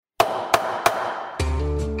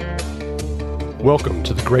Welcome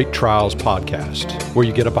to the Great Trials Podcast, where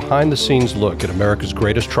you get a behind-the-scenes look at America's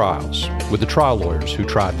greatest trials with the trial lawyers who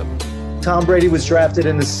tried them. Tom Brady was drafted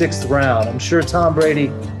in the 6th round. I'm sure Tom Brady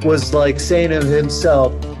was like saying to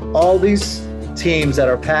himself, all these teams that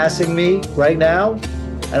are passing me right now,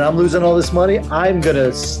 and I'm losing all this money, I'm going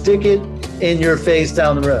to stick it in your face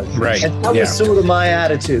down the road. Right. And that was sort of my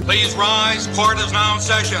attitude. Please rise. Court is now in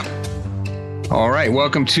session. All right.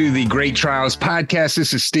 Welcome to the Great Trials Podcast.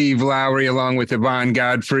 This is Steve Lowry along with Yvonne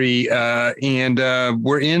Godfrey. And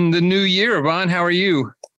we're in the new year. Yvonne, how are you?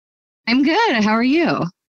 I'm good. How are you?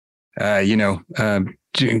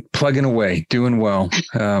 Plugging away, doing well.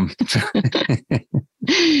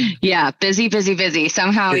 Yeah, busy.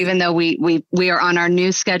 Somehow, even though we are on our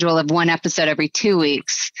new schedule of one episode every 2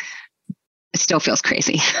 weeks, it still feels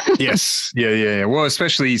crazy. Yes. Yeah. Well,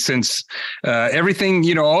 especially since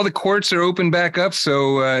everything, all the courts are open back up.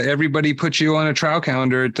 So everybody puts you on a trial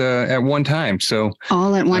calendar at one time. So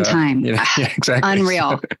all at one time. Yeah, exactly.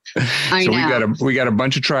 Unreal. I know. we got a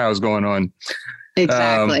bunch of trials going on.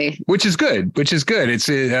 Exactly. Which is good. It's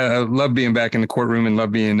love being back in the courtroom and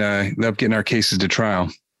love getting our cases to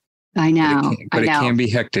trial. I know. But it can be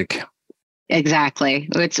hectic. Exactly.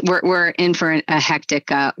 We're in for a hectic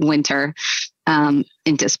winter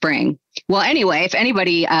into spring. Well, anyway, if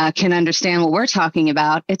anybody can understand what we're talking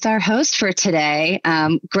about, it's our host for today,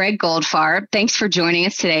 Gregg Goldfarb. Thanks for joining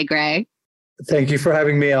us today, Gregg. Thank you for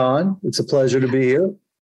having me on. It's a pleasure to be here.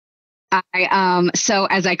 So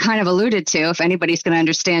as I kind of alluded to, if anybody's going to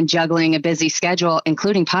understand juggling a busy schedule,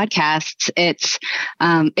 including podcasts,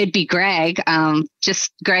 it'd be Gregg.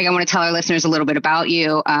 Gregg, I want to tell our listeners a little bit about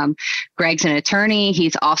you. Gregg's an attorney.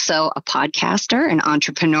 He's also a podcaster, an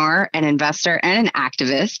entrepreneur, an investor, and an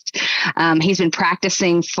activist. He's been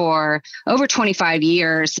practicing for over 25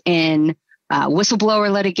 years in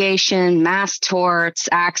whistleblower litigation, mass torts,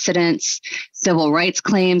 accidents, civil rights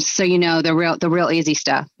claims. So, the real easy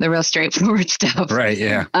stuff, the real straightforward stuff. Right.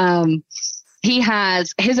 Yeah. He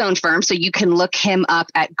has his own firm, so you can look him up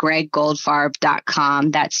at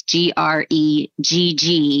GreggGoldfarb.com. That's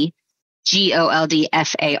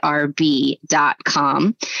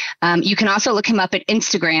GreggGoldfarb.com. You can also look him up at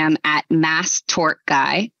Instagram at Mass Tort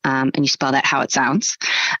Guy, and you spell that how it sounds.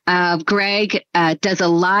 Gregg does a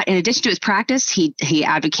lot. In addition to his practice, he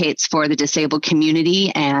advocates for the disabled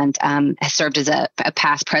community and has served as a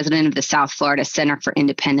past president of the South Florida Center for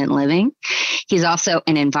Independent Living. He's also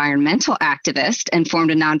an environmental activist and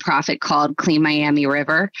formed a nonprofit called Clean Miami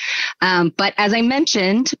River. But as I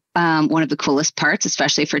mentioned, one of the coolest parts,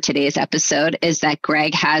 especially for today's episode, is that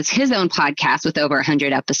Gregg has his own podcast with over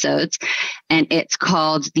 100 episodes, and it's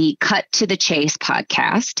called the Cut to the Chase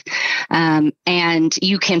podcast. And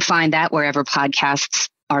you can find that wherever podcasts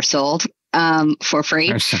are sold for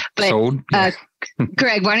free. Sold. Yeah.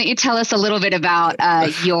 Gregg, why don't you tell us a little bit about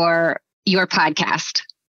your podcast?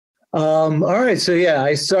 All right. So,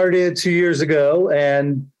 I started 2 years ago,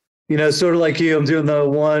 and sort of like you, I'm doing the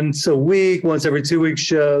once every 2 week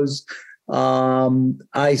shows.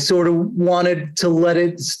 I sort of wanted to let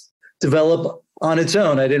it develop on its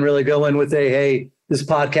own. I didn't really go in with hey, this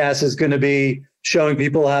podcast is going to be showing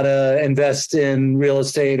people how to invest in real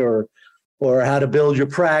estate or how to build your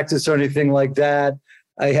practice or anything like that.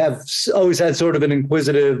 I have always had sort of an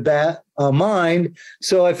inquisitive mind.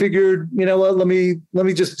 So I figured, what, let me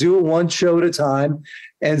just do it one show at a time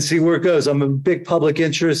and see where it goes. I'm a big public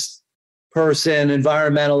interest person,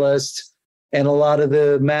 environmentalist, and a lot of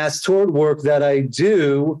the mass tort work that I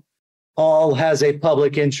do all has a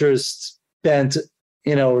public interest bent,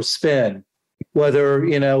 or spin, whether,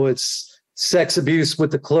 it's sex abuse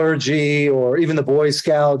with the clergy or even the Boy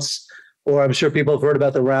Scouts, or I'm sure people have heard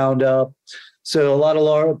about the Roundup. So a lot of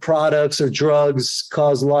our products or drugs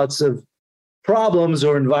cause lots of problems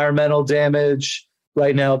or environmental damage.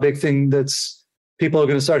 Right now, a big thing that's people are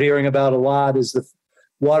going to start hearing about a lot is the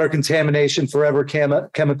water contamination, forever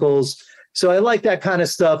chemicals. So I like that kind of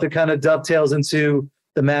stuff. It kind of dovetails into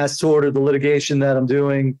the mass tort or the litigation that I'm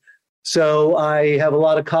doing. So I have a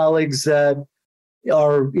lot of colleagues that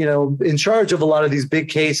are, in charge of a lot of these big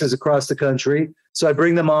cases across the country. So I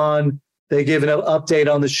bring them on. They give an update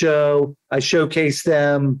on the show. I showcase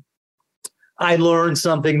them. I learn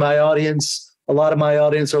something. A lot of my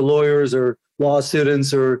audience are lawyers or law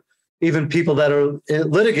students or even people that are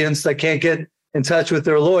litigants that can't get in touch with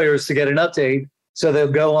their lawyers to get an update. So they'll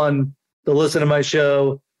they'll listen to my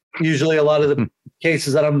show. Usually a lot of the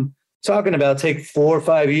cases that I'm talking about take 4 or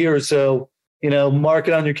 5 years. So, mark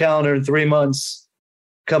it on your calendar in 3 months.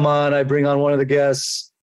 Come on, I bring on one of the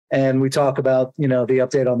guests and we talk about, the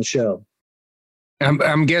update on the show.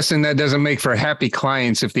 I'm guessing that doesn't make for happy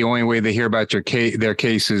clients if the only way they hear about their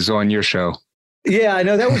case is on your show. Yeah, I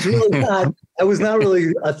know that was really not. That was not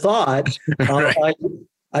really a thought. Right.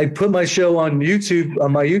 I put my show on YouTube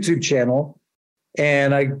on my YouTube channel,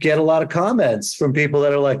 and I get a lot of comments from people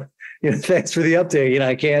that are like, thanks for the update.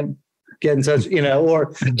 I can't get in touch,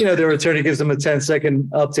 or their attorney gives them a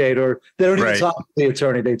 10-second update, or they don't even talk to the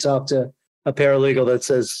attorney. They talk to a paralegal that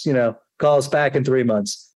says, call us back in 3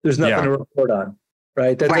 months. There's nothing to report on,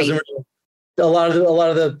 right? That doesn't. Really, a lot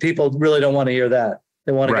of the people really don't want to hear that.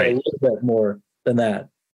 They want to get a little bit more than that.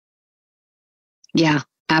 Yeah,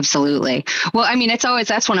 absolutely. Well, I mean,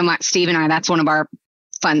 that's one of my, Steve and I, that's one of our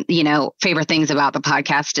fun, favorite things about the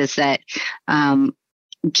podcast is that,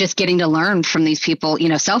 just getting to learn from these people,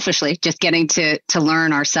 selfishly, just getting to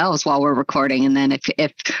learn ourselves while we're recording. And then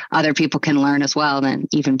if other people can learn as well, then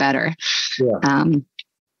even better. Yeah.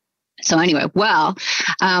 So anyway, well,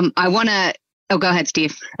 I want to, go ahead,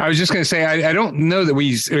 Steve. I was just going to say, I don't know that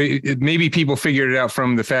maybe people figured it out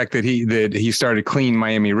from the fact that he started Clean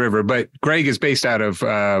Miami River, but Gregg is based out of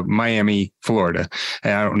Miami, Florida.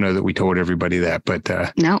 And I don't know that we told everybody that, but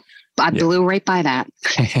no, I blew right by that.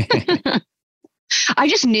 I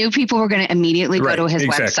just knew people were going to immediately go to his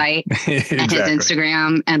website and his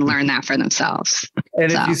Instagram and learn that for themselves.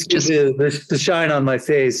 And if you see the shine on my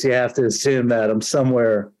face, you have to assume that I'm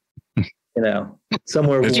somewhere,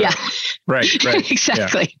 somewhere. Yeah. Right.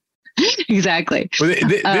 Exactly. Yeah. Exactly. Well,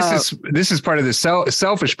 this is part of the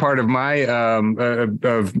selfish part of my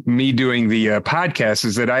of me doing the podcast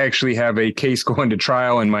is that I actually have a case going to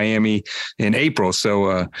trial in Miami in April.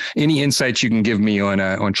 So any insights you can give me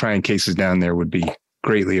on trying cases down there would be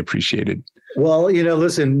greatly appreciated. Well,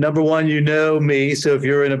 listen, number one, me. So if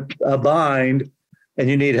you're in a bind and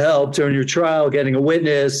you need help during your trial, getting a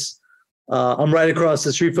witness, I'm right across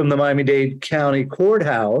the street from the Miami-Dade County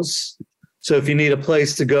Courthouse. So if you need a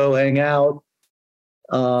place to go hang out,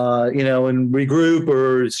 and regroup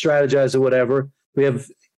or strategize or whatever, we have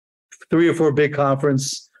 3 or 4 big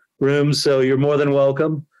conference rooms. So you're more than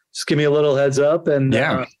welcome. Just give me a little heads up. And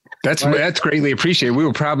that's greatly appreciated. We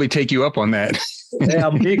will probably take you up on that. Yeah,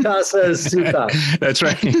 mi casa es su casa. That's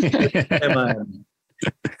right.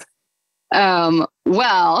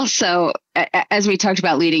 Well, so as we talked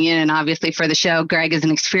about leading in, and obviously for the show, Gregg is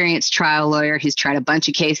an experienced trial lawyer. He's tried a bunch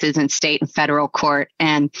of cases in state and federal court.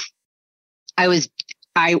 And I was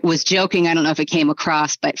joking, I don't know if it came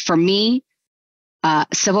across, but for me,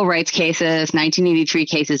 civil rights cases, 1983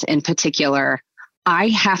 cases in particular, I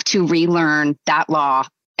have to relearn that law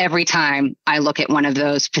every time I look at one of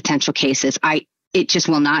those potential cases. It just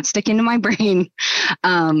will not stick into my brain.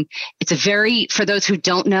 For those who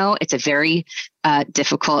don't know, it's a very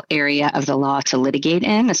difficult area of the law to litigate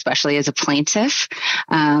in, especially as a plaintiff.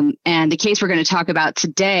 And the case we're going to talk about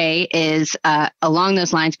today is along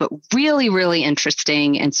those lines, but really, really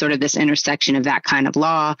interesting and sort of this intersection of that kind of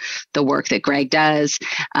law, the work that Gregg does,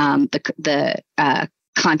 the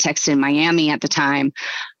context in Miami at the time.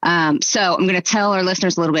 So I'm going to tell our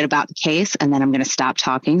listeners a little bit about the case, and then I'm going to stop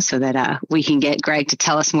talking so that we can get Gregg to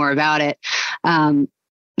tell us more about it.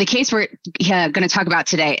 The case we're going to talk about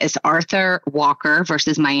today is Arthur Walker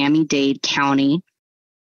versus Miami-Dade County.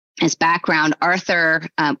 As background, Arthur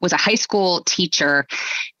was a high school teacher,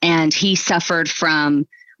 and he suffered from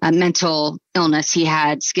mental illness. He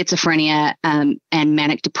had schizophrenia and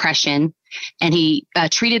manic depression, and he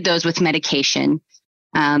treated those with medication.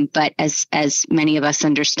 But as many of us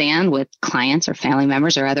understand with clients or family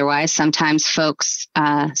members or otherwise, sometimes folks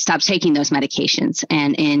stop taking those medications.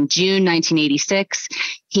 And in June 1986,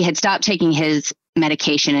 he had stopped taking his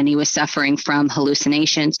medication and he was suffering from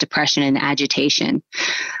hallucinations, depression, and agitation.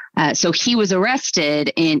 So he was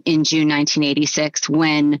arrested in June 1986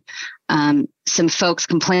 when some folks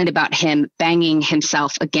complained about him banging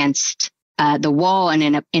himself against the wall in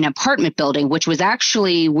an apartment building, which was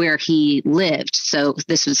actually where he lived. So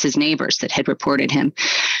this was his neighbors that had reported him.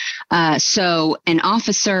 So an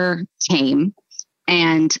officer came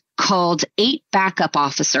and called 8 backup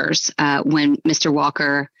officers when Mr.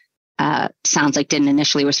 Walker sounds like didn't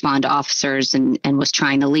initially respond to officers and was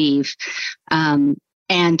trying to leave.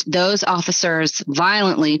 And those officers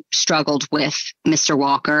violently struggled with Mr.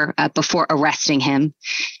 Walker before arresting him.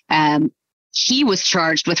 He was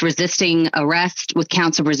charged with resisting arrest, with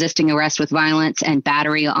counts of resisting arrest with violence and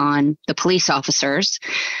battery on the police officers.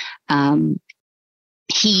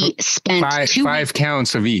 He spent 5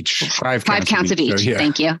 counts of each. 5 counts of each. So, yeah.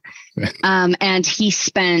 Thank you. And he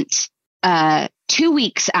spent 2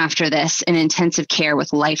 weeks after this in intensive care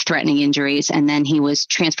with life-threatening injuries, and then he was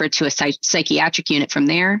transferred to a psychiatric unit from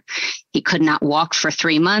there. He could not walk for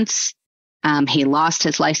 3 months. He lost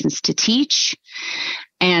his license to teach.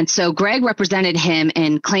 And so Gregg represented him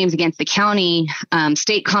in claims against the county,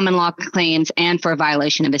 state common law claims, and for a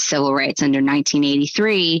violation of his civil rights under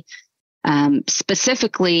 1983.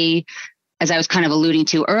 Specifically, as I was kind of alluding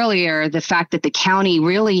to earlier, the fact that the county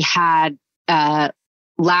really had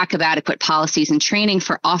lack of adequate policies and training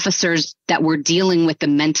for officers that were dealing with the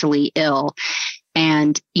mentally ill.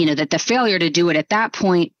 And, that the failure to do it at that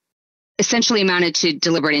point essentially amounted to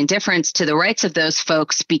deliberate indifference to the rights of those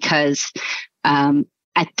folks, because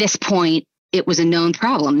at this point, it was a known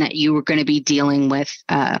problem that you were going to be dealing with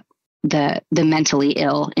the mentally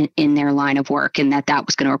ill in their line of work, and that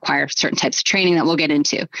was going to require certain types of training that we'll get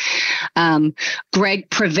into. Gregg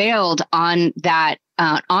prevailed on that.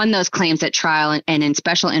 On those claims at trial and in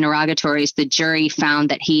special interrogatories, the jury found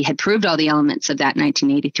that he had proved all the elements of that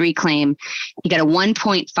 1983 claim. He got a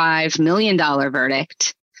 $1.5 million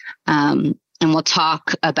verdict. And we'll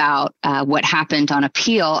talk about what happened on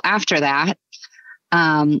appeal after that.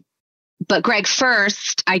 But Gregg,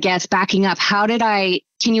 first, I guess, backing up,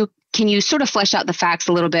 can you sort of flesh out the facts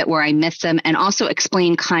a little bit where I missed them, and also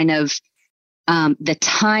explain kind of the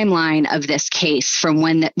timeline of this case from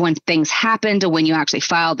when things happened to when you actually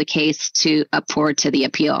filed the case to up forward to the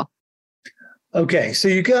appeal? Okay, so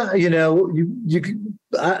you got,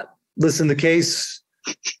 listen, the case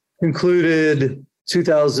concluded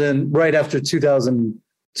 2000, right after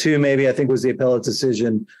 2002, maybe, I think was the appellate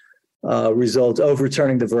decision result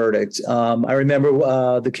overturning the verdict. I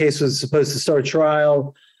remember the case was supposed to start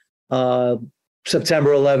trial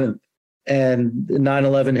September 11th, and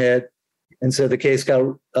 9/11 hit. And so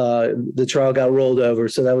the trial got rolled over.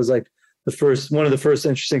 So that was like one of the first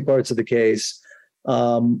interesting parts of the case.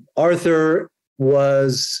 Arthur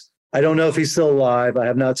I don't know if he's still alive. I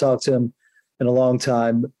have not talked to him in a long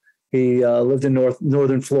time. He lived in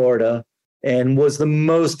northern Florida and was the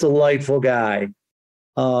most delightful guy.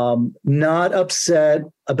 Not upset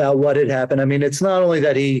about what had happened. I mean, it's not only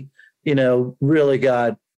that he, really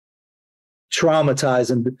got traumatized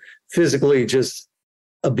and physically just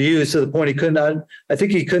abused to the point I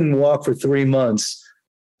think he couldn't walk for 3 months.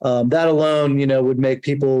 That alone, would make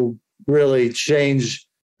people really change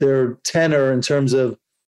their tenor in terms of,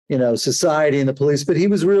 society and the police. But he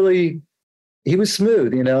was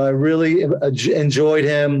smooth. I really enjoyed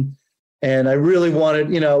him. And I really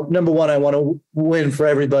wanted, number one, I want to win for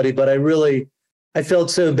everybody. But I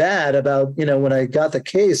felt so bad about, when I got the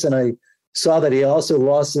case and I saw that he also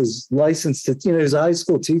lost his license to, he was a high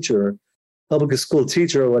school teacher, public school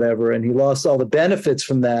teacher or whatever, and he lost all the benefits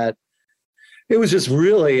from that. It was just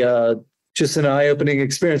really just an eye-opening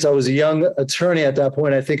experience. I was a young attorney at that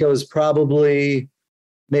point. I think I was probably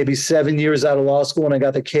maybe 7 years out of law school when I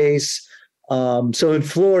got the case. So in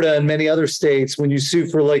Florida and many other states, when you sue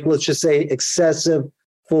for, like, let's just say excessive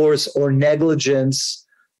force or negligence,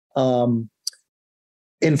 in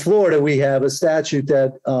Florida, we have a statute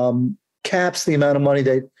that caps the amount of money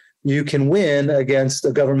that you can win against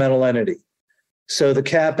a governmental entity. So the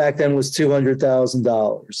cap back then was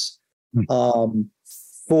 $200,000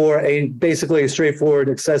 for basically a straightforward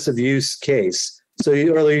excessive use case. So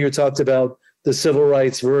earlier you talked about the civil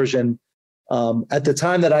rights version. At the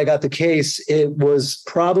time that I got the case, it was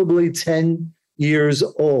probably 10 years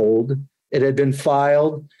old. It had been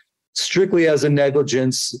filed strictly as a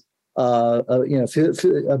negligence,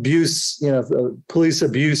 abuse, police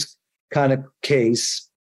abuse kind of case.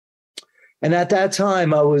 And at that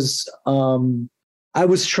time, I was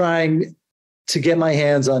trying to get my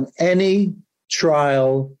hands on any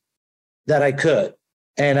trial that I could.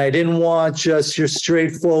 And I didn't want just your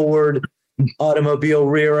straightforward automobile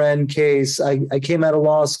rear end case. I came out of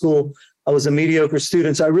law school. I was a mediocre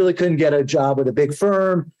student, so I really couldn't get a job with a big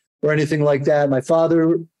firm or anything like that. My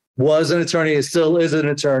father was an attorney, he still is an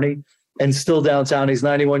attorney, and still downtown. He's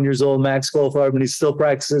 91 years old, Max Goldfarb, and he still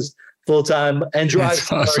practices full time and drives.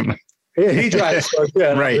 That's awesome. He drives cars.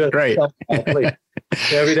 Yeah, right.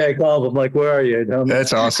 Every day I call him, I'm like, where are you?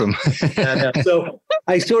 That's awesome. So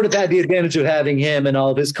I sort of had the advantage of having him and all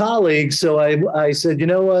of his colleagues. So I said, you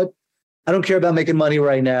know what? I don't care about making money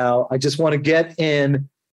right now. I just want to get in,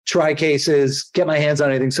 try cases, get my hands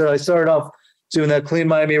on anything. So I started off doing that Clean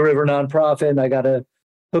Miami River nonprofit, and I got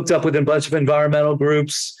hooked up with a bunch of environmental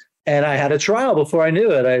groups. And I had a trial before I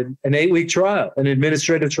knew it. I had an 8-week trial, an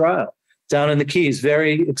administrative trial down in the Keys.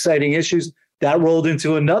 Very exciting issues. That rolled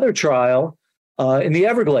into another trial in the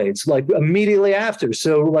Everglades, like immediately after.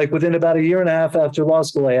 So like within about a year and a half after law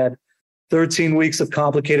school, I had 13 weeks of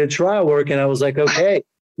complicated trial work. And I was like, okay,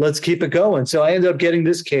 let's keep it going. So I ended up getting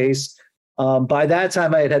this case. By that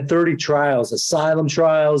time, I had 30 trials, asylum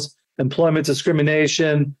trials, employment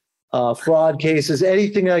discrimination, fraud cases,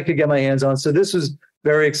 anything I could get my hands on. So this was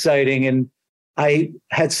very exciting. And I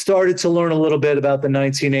had started to learn a little bit about the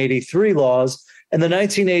 1983 laws, and the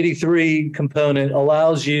 1983 component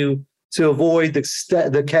allows you to avoid the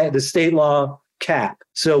state law cap.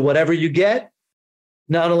 So whatever you get,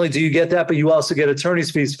 not only do you get that, but you also get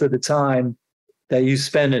attorney's fees for the time that you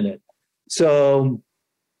spend in it. So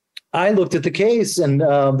I looked at the case, and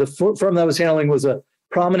the firm that was handling was a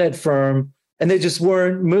prominent firm, and they just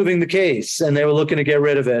weren't moving the case, and they were looking to get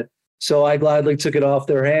rid of it. So I gladly took it off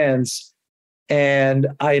their hands, and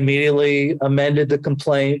I immediately amended the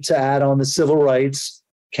complaint to add on the civil rights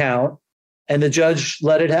count, and the judge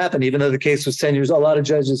let it happen, even though the case was 10 years. A lot of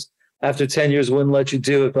judges after 10 years wouldn't let you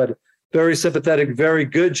do it, but very sympathetic, very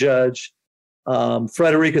good judge,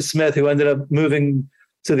 Frederica Smith, who ended up moving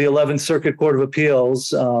to the 11th Circuit Court of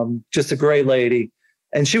Appeals, just a great lady.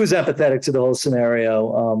 And she was empathetic to the whole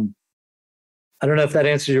scenario. I don't know if that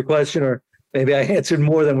answers your question, or maybe I answered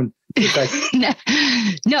more than when.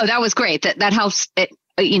 No, that was great. That helps it,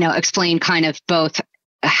 explain kind of both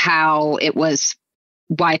how it was,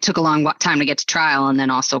 why it took a long time to get to trial, and then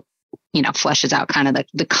also, fleshes out kind of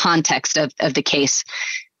the context of the case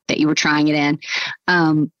that you were trying it in.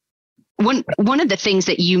 One of the things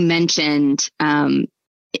that you mentioned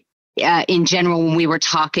in general when we were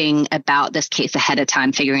talking about this case ahead of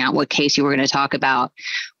time, figuring out what case you were going to talk about,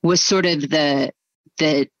 was sort of the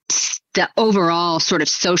overall sort of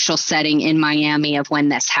social setting in Miami of when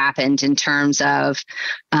this happened, in terms of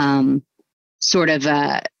the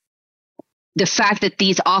fact that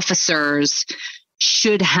these officers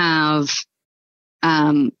should have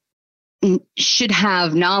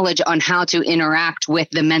knowledge on how to interact with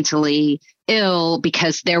the mentally ill,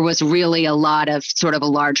 because there was really a lot of sort of a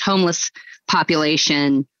large homeless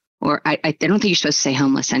population, or I don't think you're supposed to say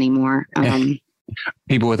homeless anymore.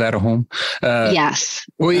 People without a home. Yes.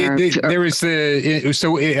 Well, there was I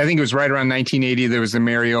think it was right around 1980. There was the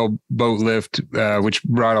Mariel boat lift, which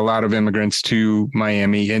brought a lot of immigrants to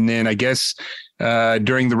Miami. And then I guess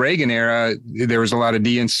during the Reagan era, there was a lot of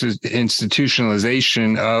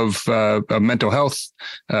deinstitutionalization of mental health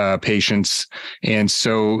patients. And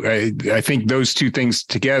so I think those two things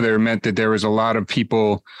together meant that there was a lot of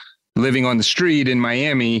people living on the street in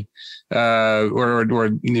Miami, or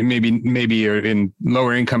maybe in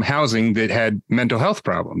lower income housing, that had mental health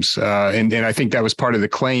problems. And I think that was part of the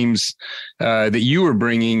claims that you were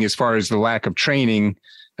bringing, as far as the lack of training,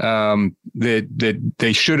 that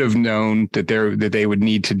they should have known that they would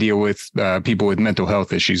need to deal with people with mental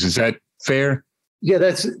health issues. Is that fair? Yeah,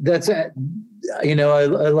 that's I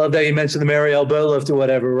love that you mentioned the Mariel boat lift or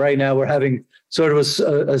whatever. Right now we're having sort of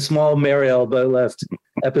a small Mariel boat lift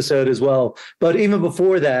episode as well. But even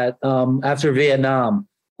before that, after Vietnam,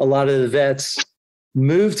 a lot of the vets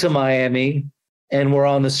moved to Miami and were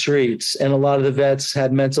on the streets, and a lot of the vets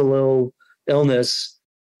had mental illness.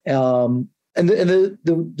 And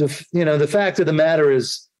the fact of the matter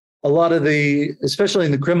is, a lot of especially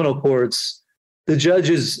in the criminal courts, the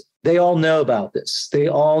judges, they all know about this. They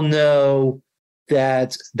all know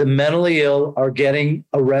that the mentally ill are getting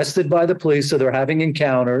arrested by the police, so they're having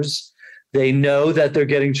encounters. They know that they're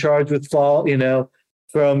getting charged with from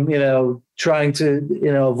trying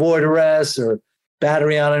to avoid arrest or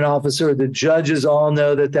battery on an officer. The judges all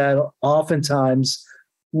know that oftentimes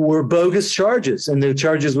were bogus charges, and the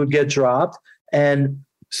charges would get dropped. And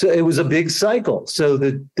so it was a big cycle. So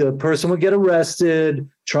the person would get arrested,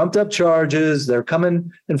 trumped up charges. They're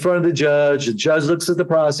coming in front of the judge looks at the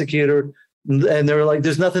prosecutor, and they're like,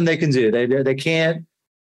 there's nothing they can do. They can't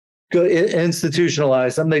go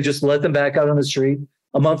institutionalize them. They just let them back out on the street.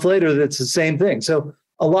 A month later, it's the same thing. So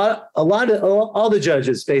all the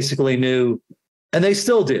judges basically knew, and they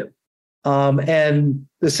still do. And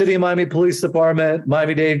the City of Miami Police Department,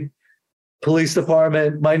 Miami-Dade Police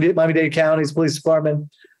Department, Miami-Dade County's Police Department,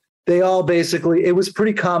 they all basically, it was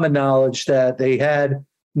pretty common knowledge that they had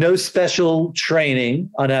no special training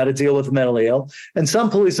on how to deal with mentally ill. And some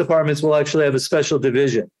police departments will actually have a special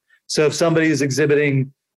division. So if somebody is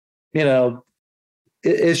exhibiting,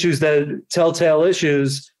 issues telltale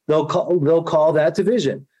issues, they'll call that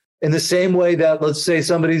division. In the same way that, let's say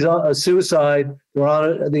somebody's on a suicide, they're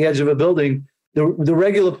on the edge of a building, the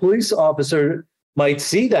regular police officer might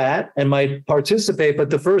see that and might participate, but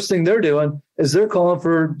the first thing they're doing is they're calling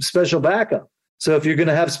for special backup. So if you're going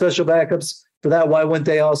to have special backups for that, why wouldn't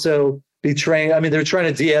they also be trained? I mean, they're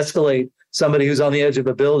trying to de-escalate somebody who's on the edge of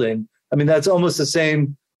a building. I mean, that's almost the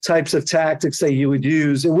same types of tactics that you would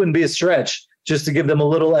use. It wouldn't be a stretch just to give them a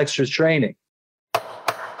little extra training.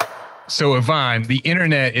 So, Yvonne, the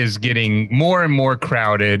internet is getting more and more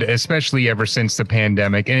crowded, especially ever since the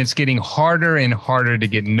pandemic, and it's getting harder and harder to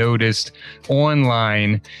get noticed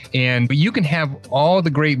online. And you can have all the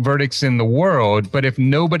great verdicts in the world, but if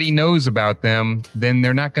nobody knows about them, then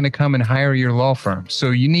they're not going to come and hire your law firm. So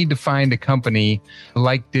you need to find a company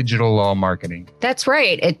like Digital Law Marketing. That's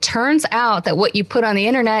right. It turns out that what you put on the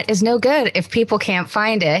internet is no good if people can't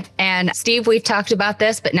find it. And Steve, we've talked about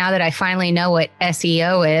this, but now that I finally know what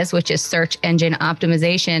SEO is, which is search engine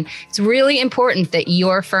optimization, it's really important that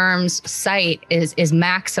your firm's site is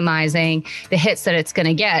maximizing the hits that it's going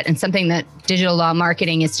to get. And something that Digital Law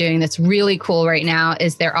Marketing is doing that's really cool right now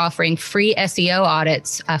is they're offering free SEO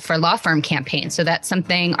audits for law firm campaigns. So that's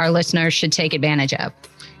something our listeners should take advantage of.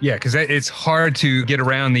 Yeah, because it's hard to get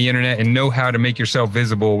around the internet and know how to make yourself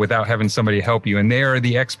visible without having somebody help you. And they are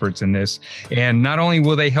the experts in this. And not only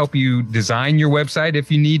will they help you design your website if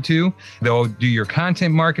you need to, they'll do your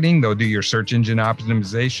content marketing, they'll do your search engine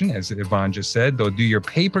optimization, as Yvonne just said, they'll do your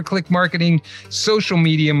pay-per-click marketing, social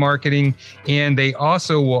media marketing, and they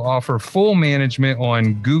also will offer full management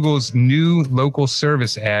on Google's new local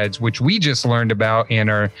service ads, which we just learned about and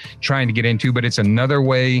are trying to get into, but it's another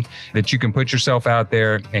way that you can put yourself out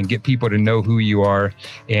there and get people to know who you are.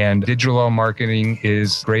 And Digital Law Marketing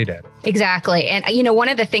is great at it. Exactly. And, one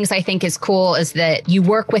of the things I think is cool is that you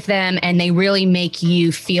work with them and they really make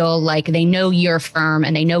you feel like they know your firm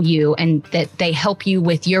and they know you, and that they help you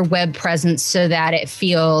with your web presence so that it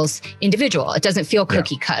feels individual. It doesn't feel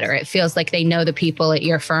cookie cutter. It feels like they know the people at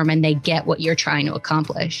your firm and they get what you're trying to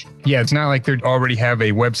accomplish. Yeah, it's not like they already have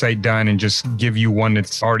a website done and just give you one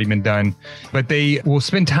that's already been done, but they will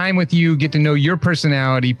spend time with you, get to know your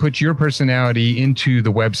personality, put your personality into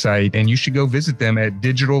the website, and you should go visit them at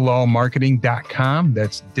digitallawmarketing.com.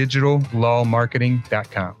 That's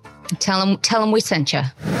digitallawmarketing.com. Tell them we sent you.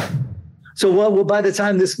 So well, by the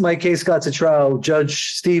time my case got to trial,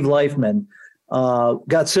 Judge Steve Leifman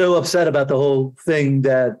got so upset about the whole thing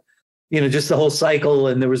that, just the whole cycle,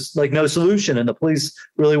 and there was like no solution, and the police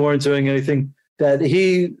really weren't doing anything, that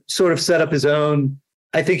he sort of set up his own.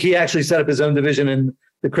 I think he actually set up his own division in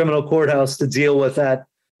the criminal courthouse to deal with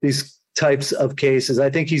these types of cases. I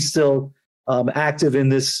think he's still active in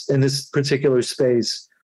this particular space,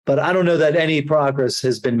 but I don't know that any progress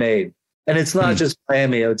has been made. And it's not just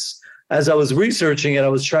Miami. It's, as I was researching it, I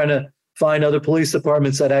was trying to find other police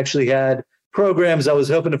departments that actually had programs. I was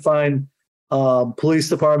hoping to find police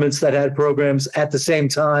departments that had programs at the same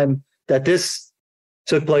time that this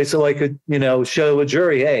took place, so I could, show a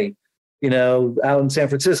jury, hey, out in San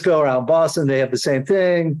Francisco or out in Boston, they have the same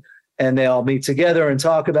thing, and they all meet together and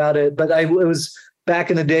talk about it. But it was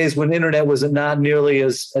back in the days when internet was not nearly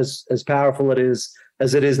as powerful as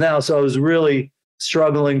it is now. So I was really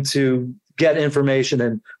struggling to get information,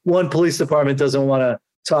 and one police department doesn't want to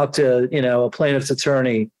talk to, a plaintiff's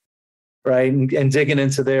attorney, right, and digging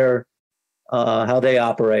into their how they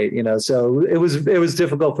operate, So it was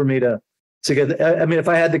difficult for me to get. I mean, if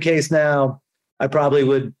I had the case now, I probably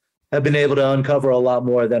would have been able to uncover a lot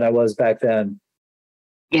more than I was back then.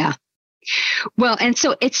 Yeah. Well, and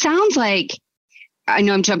so it sounds like, I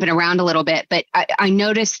know I'm jumping around a little bit, but I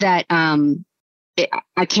noticed that I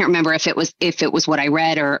can't remember if it was what I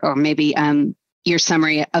read or maybe your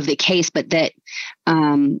summary of the case, but that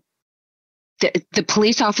the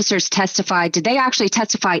police officers testified. Did they actually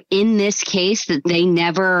testify in this case that they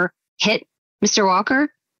never hit Mr. Walker?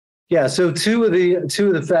 Yeah. So two of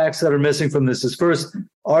the facts that are missing from this is, first,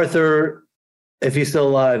 Arthur, if he's still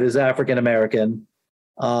alive, is African American.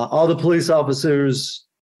 All the police officers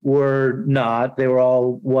were not. They were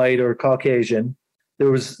all white or Caucasian.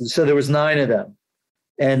 There was 9 of them,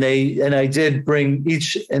 and I did bring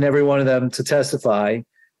each and every one of them to testify,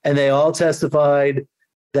 and they all testified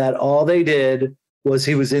that all they did was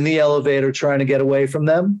he was in the elevator trying to get away from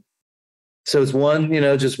them. So it's one,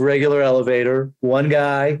 just regular elevator, one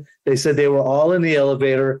guy. They said they were all in the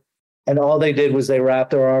elevator, and all they did was they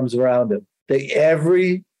wrapped their arms around him.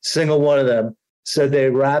 Every single one of them said they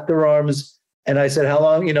wrapped their arms. And I said, how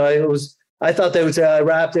long? I thought they would say I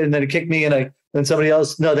wrapped it, and then it kicked me, and then somebody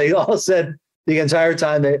else. No, they all said the entire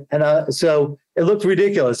time. So it looked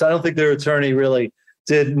ridiculous. I don't think their attorney really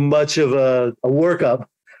did much of a workup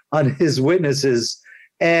on his witnesses.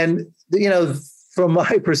 And, from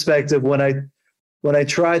my perspective, when I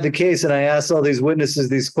tried the case and I asked all these witnesses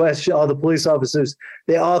these questions, all the police officers,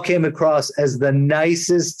 they all came across as the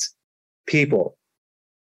nicest people.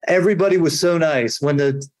 Everybody was so nice. When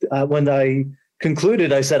I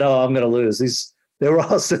concluded, I said, "Oh, I'm going to lose." They were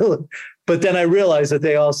all so, but then I realized that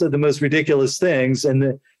they all said the most ridiculous things,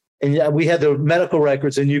 and we had the medical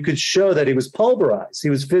records, and you could show that he was pulverized. He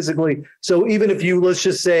was physically. So even if let's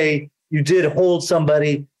just say you did hold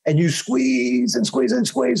somebody and you squeeze and squeeze and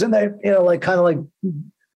squeeze, and they, like kind of like,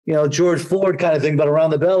 George Floyd kind of thing, but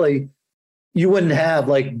around the belly, you wouldn't have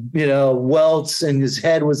like, welts, and his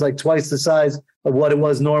head was like twice the size of what it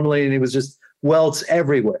was normally. And it was just welts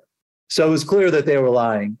everywhere. So it was clear that they were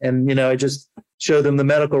lying. And, I just showed them the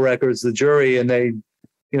medical records, the jury, and they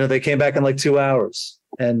came back in like 2 hours.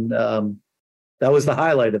 And that was the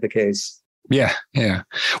highlight of the case. Yeah. Yeah.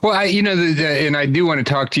 Well, and I do want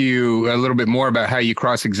to talk to you a little bit more about how you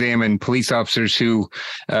cross-examine police officers who,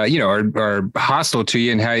 are hostile to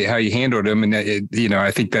you, and how you handled them. And,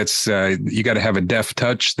 I think that's, you got to have a deft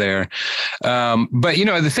touch there. But,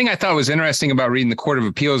 the thing I thought was interesting about reading the Court of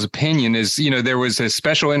Appeals opinion is, there was a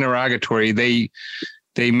special interrogatory.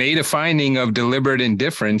 They made a finding of deliberate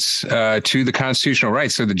indifference to the constitutional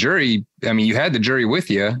rights. So the jury, you had the jury with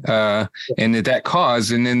you, and that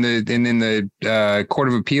cause, and then the Court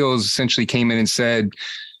of Appeals essentially came in and said,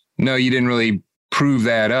 no, you didn't really prove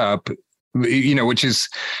that up. Which is,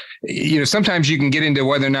 sometimes you can get into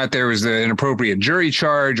whether or not there was an appropriate jury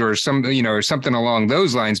charge or or something along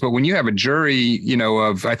those lines. But when you have a jury,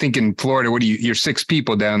 of, I think in Florida, you're 6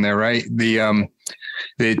 people down there, right? The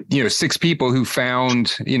 6 people who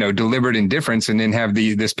found, deliberate indifference, and then have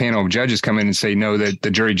this panel of judges come in and say, no, that the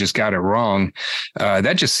jury just got it wrong.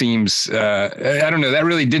 That just seems, I don't know, that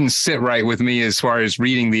really didn't sit right with me as far as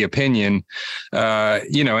reading the opinion.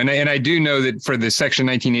 And I do know that for the Section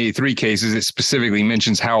 1983 cases, it specifically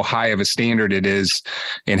mentions how high of a standard it is,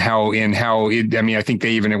 and how it, I think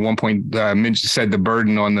they even at one point said the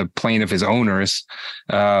burden on the plaintiff is onerous,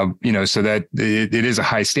 so that it is a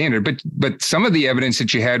high standard. But some of the evidence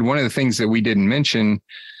that you had, one of the things that we didn't mention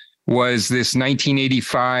was this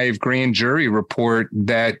 1985 grand jury report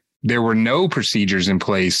that there were no procedures in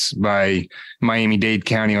place by Miami-Dade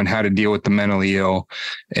County on how to deal with the mentally ill.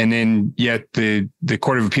 And then yet the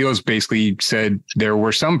Court of Appeals basically said there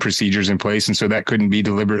were some procedures in place, and so that couldn't be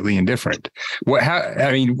deliberately indifferent.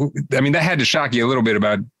 That had to shock you a little bit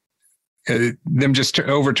about them just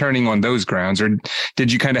overturning on those grounds, or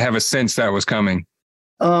did you kind of have a sense that was coming?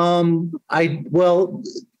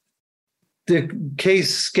 The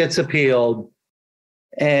case gets appealed,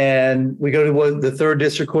 and we go to the Third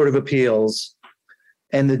District Court of Appeals,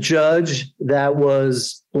 and the judge that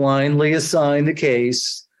was blindly assigned the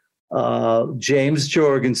case, James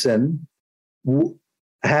Jorgensen,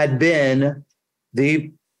 had been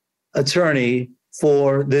the attorney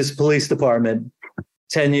for this police department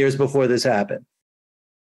 10 years before this happened.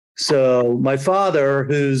 So my father,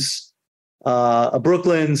 who's a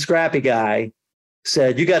Brooklyn scrappy guy,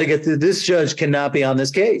 said, you got to get this judge cannot be on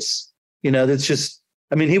this case. That's just,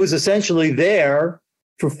 he was essentially there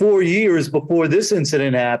for 4 years before this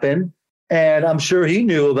incident happened. And I'm sure he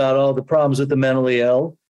knew about all the problems with the mentally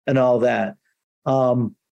ill and all that.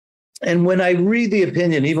 And when I read the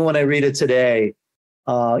opinion, even when I read it today,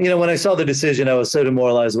 when I saw the decision, I was so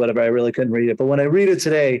demoralized, whatever, I really couldn't read it. But when I read it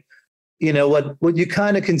today, what you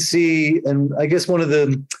kind of can see, and I guess one of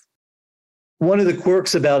the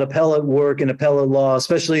quirks about appellate work and appellate law,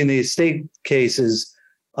 especially in the estate cases,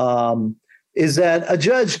 is that a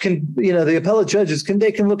judge can, the appellate judges can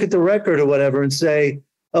look at the record or whatever and say,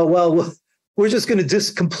 oh, well, we're just going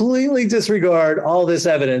to completely disregard all this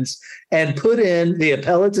evidence and put in the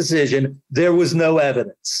appellate decision, there was no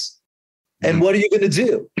evidence. And what are you going to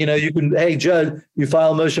do? You can, hey, judge, you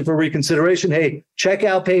file a motion for reconsideration. Hey, check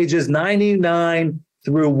out pages 99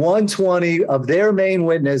 through 120 of their main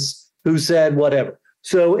witness who said whatever.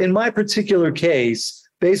 So in my particular case,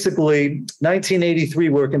 basically 1983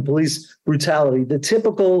 work in police brutality, the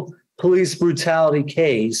typical police brutality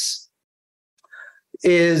case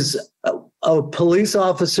is a police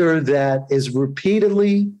officer that is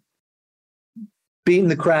repeatedly beating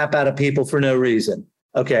the crap out of people for no reason.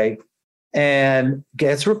 Okay. And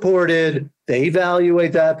gets reported, they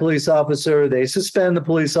evaluate that police officer, they suspend the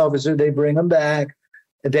police officer, they bring him back.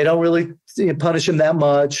 They don't really punish him that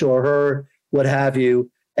much, or her, what have you.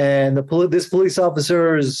 And this police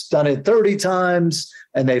officer has done it 30 times,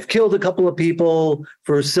 and they've killed a couple of people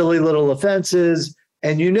for silly little offenses.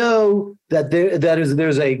 And that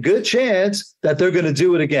there's a good chance that they're going to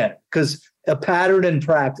do it again, because a pattern in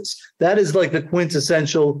practice. That is like the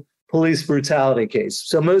quintessential police brutality case.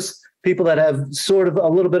 So most people that have sort of a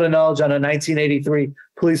little bit of knowledge on a 1983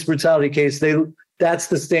 police brutality case, that's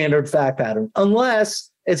the standard fact pattern, unless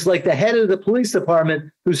it's like the head of the police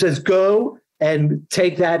department who says, go and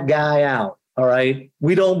take that guy out. All right.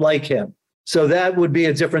 We don't like him. So that would be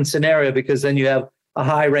a different scenario, because then you have a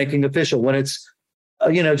high ranking official. When it's,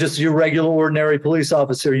 just your regular ordinary police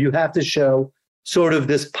officer, you have to show sort of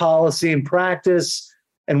this policy and practice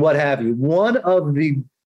and what have you. One of the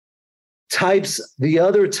the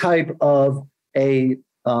other type of a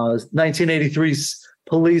 1983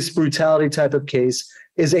 police brutality type of case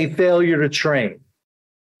is a failure to train.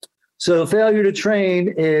 So failure to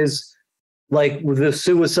train is like with the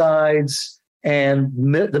suicides and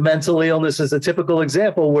the mental illness is a typical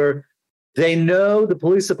example where the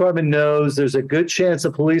police department knows there's a good chance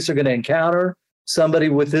the police are going to encounter somebody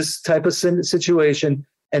with this type of situation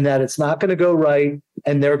and that it's not going to go right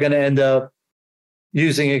and they're going to end up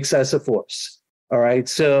using excessive force. All right.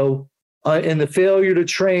 So in the failure to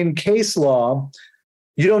train case law,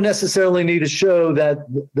 you don't necessarily need to show that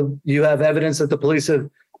you have evidence that the police have,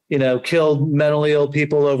 killed mentally ill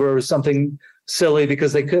people over something silly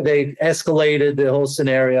because they escalated the whole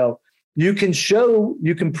scenario. You can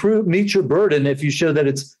meet your burden if you show that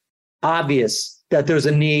it's obvious that there's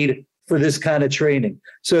a need for this kind of training.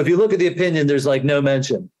 So if you look at the opinion, there's like no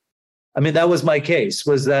mention. I mean, that was my case,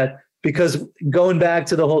 was that because going back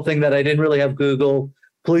to the whole thing that I didn't really have Google,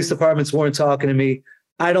 police departments weren't talking to me.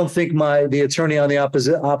 I don't think the attorney on the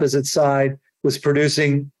opposite side was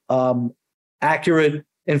producing accurate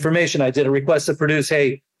information. I did a request to produce,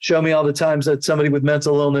 hey, show me all the times that somebody with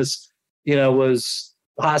mental illness, was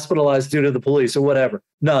hospitalized due to the police or whatever.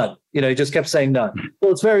 None. He just kept saying none.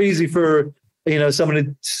 Well, it's very easy for an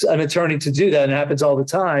attorney to do that, and it happens all the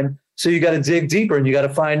time. So you got to dig deeper and you got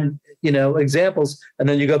to find examples, and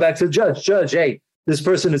then you go back to the judge. Judge, hey, this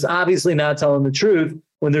person is obviously not telling the truth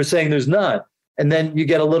when they're saying there's none. And then you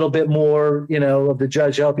get a little bit more, of the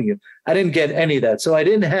judge helping you. I didn't get any of that. So I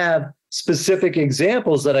didn't have specific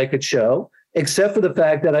examples that I could show, except for the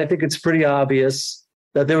fact that I think it's pretty obvious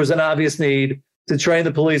that there was an obvious need to train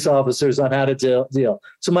the police officers on how to deal.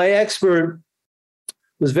 So my expert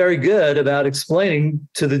was very good about explaining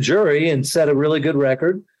to the jury and set a really good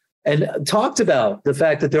record and talked about the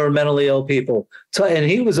fact that there were mentally ill people. And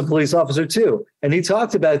he was a police officer too. And he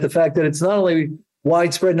talked about the fact that it's not only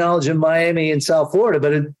widespread knowledge in Miami and South Florida,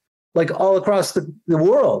 but like all across the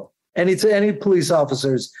world. Any police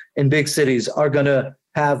officers in big cities are going to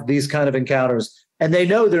have these kind of encounters, and they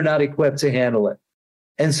know they're not equipped to handle it.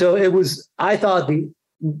 And so I thought the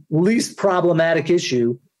least problematic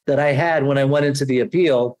issue that I had when I went into the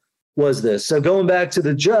appeal was this. So going back to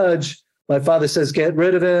the judge, my father says, get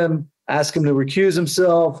rid of him, ask him to recuse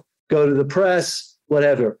himself, go to the press,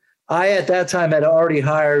 whatever. I, at that time, had already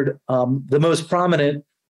hired the most prominent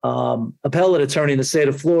appellate attorney in the state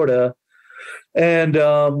of Florida. And,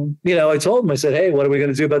 I told him, I said, hey, what are we going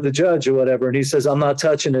to do about the judge or whatever? And he says, I'm not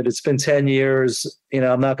touching it. It's been 10 years.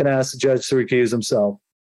 I'm not going to ask the judge to recuse himself.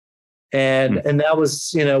 And that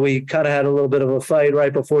was, we kind of had a little bit of a fight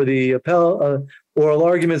right before the oral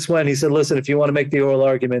arguments went. He said, listen, if you want to make the oral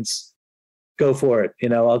arguments, go for it.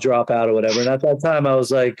 I'll drop out or whatever. And at that time I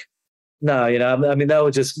was like, no, that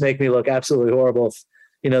would just make me look absolutely horrible. If,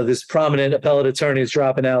 this prominent appellate attorney is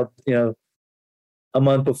dropping out, a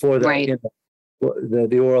month before the, right.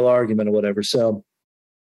 The oral argument or whatever. So.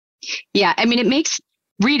 Yeah. I mean, it makes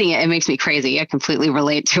me crazy. I completely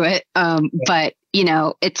relate to it. But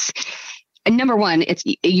it's number one, it's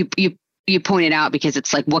you pointed out, because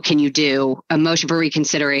it's like, what can you do? A motion for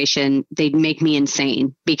reconsideration, they'd make me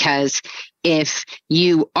insane, because if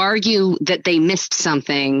you argue that they missed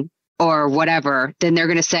something or whatever, then they're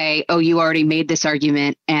going to say, oh, you already made this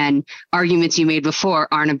argument, and arguments you made before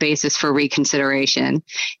aren't a basis for reconsideration.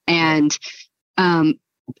 And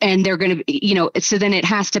they're going to, so then it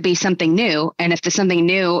has to be something new. And if the something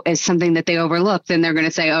new is something that they overlook, then they're going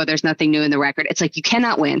to say, oh, there's nothing new in the record. It's like, you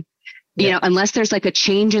cannot win, unless there's like a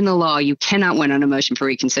change in the law, you cannot win on a motion for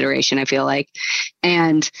reconsideration, I feel like.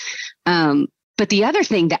 And, but the other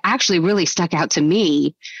thing that actually really stuck out to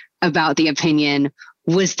me about the opinion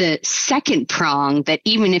was the second prong, that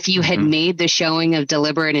even if you had made the showing of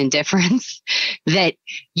deliberate indifference, that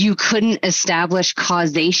you couldn't establish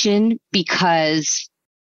causation because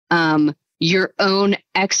your own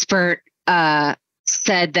expert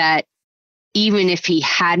said that even if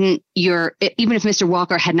Mr.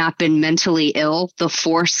 Walker had not been mentally ill, the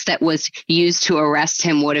force that was used to arrest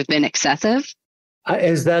him would have been excessive.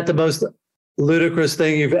 Is that the most ludicrous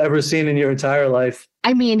thing you've ever seen in your entire life?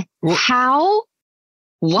 I mean, how?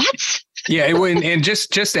 What? Yeah, and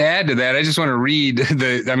just to add to that, I just want to read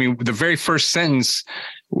the very first sentence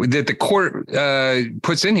that the court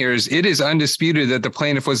puts in here is, it is undisputed that the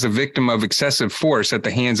plaintiff was the victim of excessive force at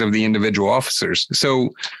the hands of the individual officers.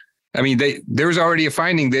 So, I mean, there was already a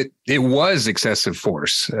finding that it was excessive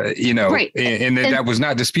force, right. and that was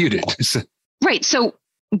not disputed. Right. So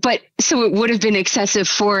it would have been excessive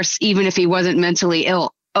force even if he wasn't mentally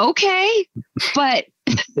ill. Okay, but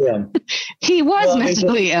he was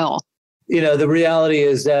mentally ill. the reality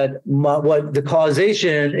is that what the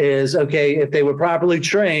causation is, okay, if they were properly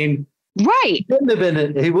trained, right. he wouldn't have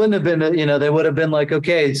been, they would have been like,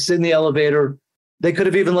 okay, sit in the elevator. They could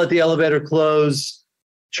have even let the elevator close,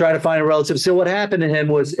 try to find a relative. So what happened to him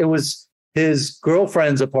was, it was his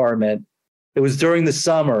girlfriend's apartment. It was during the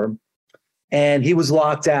summer and he was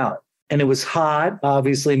locked out, and it was hot,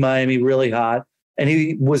 obviously Miami, really hot. And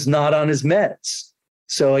he was not on his meds.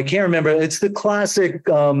 So I can't remember. It's the classic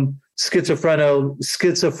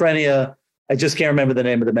schizophrenia. I just can't remember the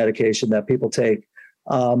name of the medication that people take.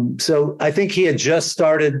 So I think he had just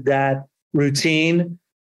started that routine.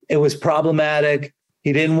 It was problematic.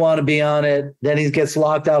 He didn't want to be on it. Then he gets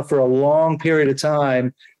locked out for a long period of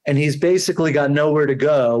time, and he's basically got nowhere to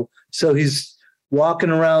go. So he's walking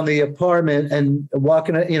around the apartment and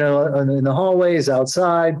walking, in the hallways,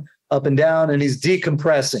 outside, up and down, and he's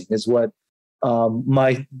decompressing, is what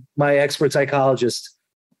my expert psychologist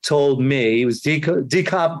told me. He was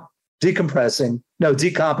decompressing. No,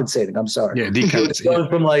 decompensating. I'm sorry. Yeah, decompensating. Going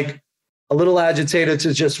from like a little agitated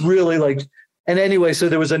to just really like. And anyway, so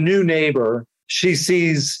there was a new neighbor. She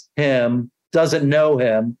sees him, doesn't know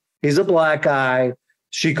him. He's a black guy.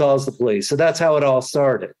 She calls the police. So that's how it all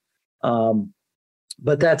started.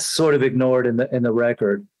 But that's sort of ignored in the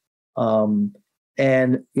record. And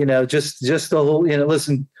just the whole,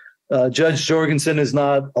 listen, Judge Jorgensen is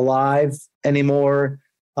not alive anymore.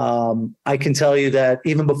 I can tell you that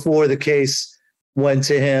even before the case went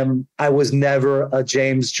to him, I was never a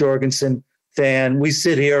James Jorgensen fan. We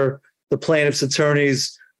sit here, the plaintiff's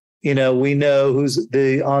attorneys, we know who's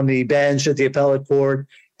on the bench at the appellate court,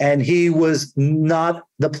 and he was not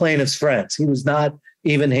the plaintiff's friends. He was not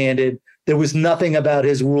even-handed. There was nothing about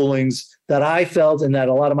his rulings that I felt, and that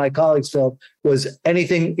a lot of my colleagues felt, was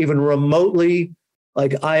anything even remotely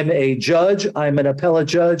like, I'm a judge, I'm an appellate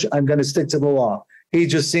judge, I'm going to stick to the law. He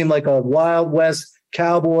just seemed like a Wild West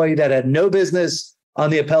cowboy that had no business on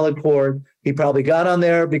the appellate court. He probably got on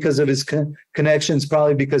there because of his connections,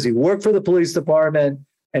 probably because he worked for the police department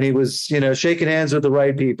and he was, shaking hands with the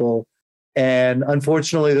right people. And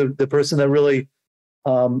unfortunately, the person that really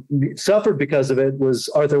suffered because of it was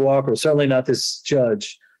Arthur Walker, certainly not this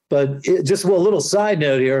judge. But just a little side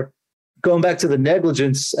note here, going back to the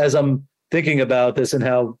negligence, as I'm thinking about this and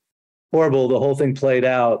how horrible the whole thing played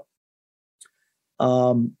out,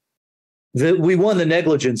 we won the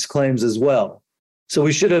negligence claims as well. So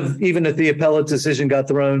we should have, even if the appellate decision got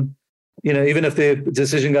thrown, even if the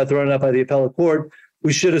decision got thrown out by the appellate court,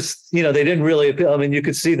 we should have, they didn't really appeal. I mean, you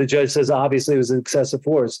could see the judge says, obviously it was an excessive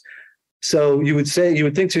force. So you would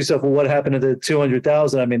think to yourself, well, what happened to the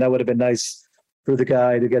 $200,000? I mean, that would have been nice for the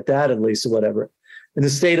guy to get that at least, or whatever. In the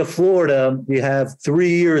state of Florida, you have 3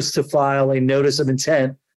 years to file a notice of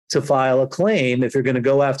intent to file a claim if you're going to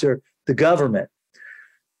go after the government.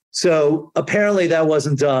 So apparently that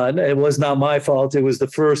wasn't done. It was not my fault. It was the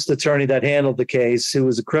first attorney that handled the case, who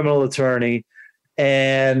was a criminal attorney.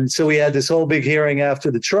 And so we had this whole big hearing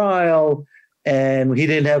after the trial, and he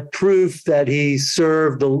didn't have proof that he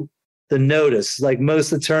served the notice. Like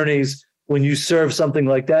most attorneys, when you serve something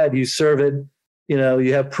like that, you serve it,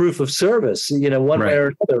 you have proof of service, one way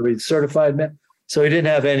or another, he's certified. So he didn't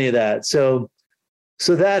have any of that. So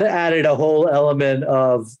that added a whole element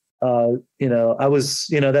of, I was,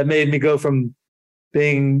 that made me go from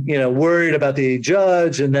being, worried about the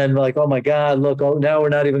judge, and then like, oh my God, look, now we're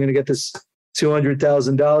not even going to get this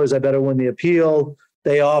 $200,000. I better win the appeal.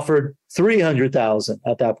 They offered $300,000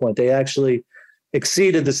 at that point. They actually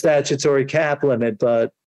exceeded the statutory cap limit,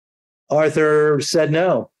 but Arthur said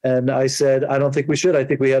no. And I said, I don't think we should. I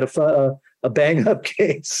think we had a bang up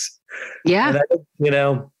case. Yeah.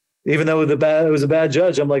 And even though it was a bad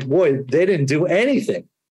judge, I'm like, boy, they didn't do anything.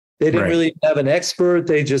 They didn't really have an expert.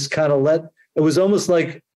 They just kind of it was almost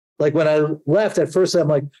like when I left at first, I'm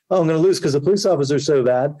like, oh, I'm going to lose because the police officer is so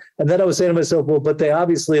bad. And then I was saying to myself, well, but they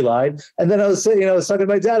obviously lied. And then I was saying, I was talking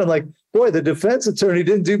to my dad. I'm like, boy, the defense attorney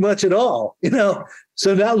didn't do much at all,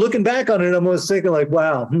 So now looking back on it, I'm almost thinking like,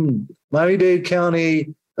 wow, Miami-Dade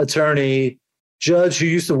County attorney, judge who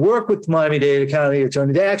used to work with Miami-Dade County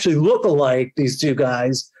attorney, they actually look alike, these two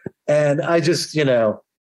guys. And I just, Yeah.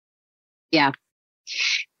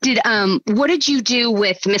 What did you do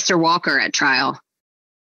with Mr. Walker at trial?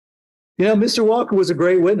 Mr. Walker was a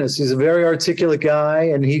great witness. He's a very articulate guy,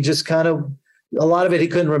 and he just kind of, a lot of it he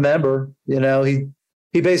couldn't remember.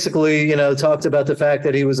 He basically, talked about the fact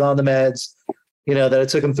that he was on the meds, that it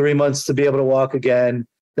took him 3 months to be able to walk again,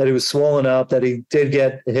 that he was swollen up, that he did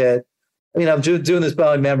get hit. I'm doing this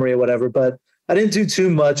by memory or whatever, but I didn't do too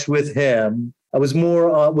much with him. I was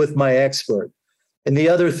more with my expert. And the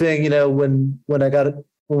other thing, when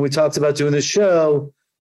we talked about doing the show,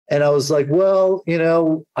 And I was like, well,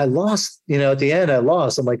 I lost, at the end I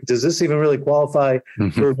lost. I'm like, does this even really qualify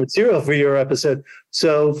for material for your episode?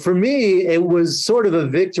 So for me, it was sort of a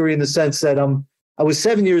victory in the sense that I was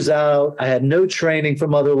 7 years out. I had no training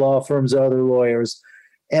from other law firms or other lawyers.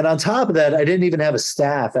 And on top of that, I didn't even have a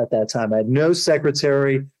staff at that time. I had no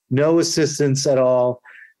secretary, no assistants at all.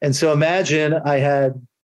 And so imagine I had,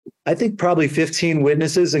 I think, probably 15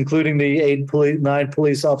 witnesses, including the 9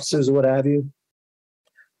 police officers or what have you.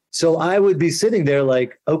 So I would be sitting there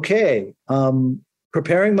like, okay,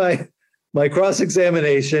 preparing my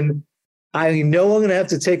cross-examination. I know I'm going to have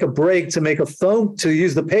to take a break to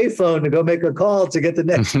use the payphone to go make a call to get the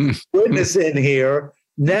next witness in here.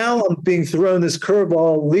 Now I'm being thrown this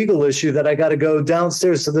curveball legal issue that I got to go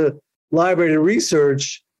downstairs to the library to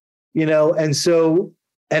research, and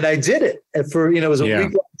I did it it was a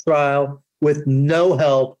week-long trial with no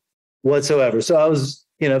help whatsoever. So I was,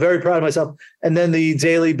 very proud of myself. And then the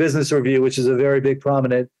Daily Business Review, which is a very big,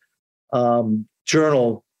 prominent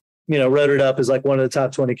journal, wrote it up as like one of the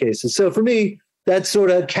top 20 cases. So for me, that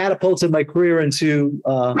sort of catapulted my career into,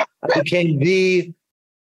 I became the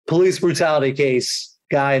police brutality case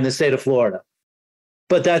guy in the state of Florida.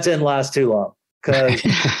 But that didn't last too long because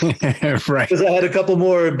I had a couple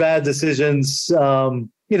more bad decisions.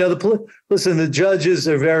 Listen, the judges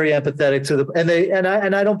are very empathetic to and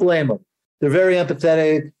I don't blame them. They're very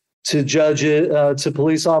empathetic to to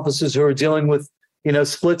police officers who are dealing with,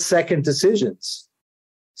 split-second decisions.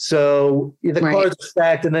 So the cards are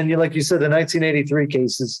stacked. And then, like you said, the 1983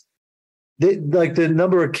 cases, the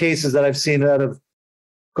number of cases that I've seen that have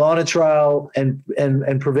gone to trial and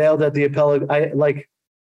prevailed at the appellate,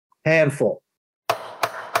 handful.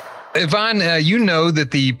 Yvonne, you know that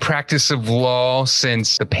the practice of law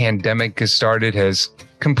since the pandemic has started has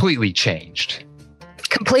completely changed.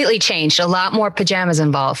 Completely changed. A lot more pajamas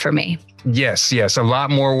involved for me. Yes. A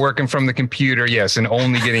lot more working from the computer. Yes. And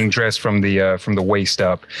only getting dressed from the waist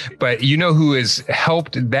up. But who has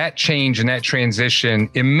helped that change and that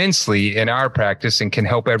transition immensely in our practice and can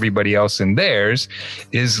help everybody else in theirs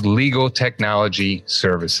is Legal Technology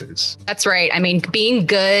Services. That's right. I mean, being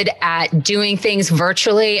good at doing things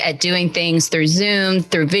virtually, at doing things through Zoom,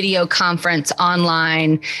 through video conference,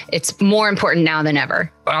 online, it's more important now than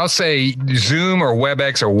ever. I'll say Zoom or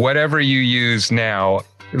WebEx or whatever you use now.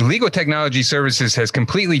 Legal Technology Services has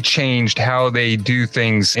completely changed how they do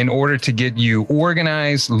things in order to get you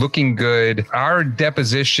organized, looking good. Our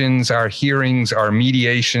depositions, our hearings, our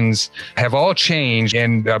mediations have all changed.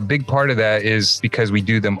 And a big part of that is because we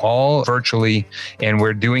do them all virtually and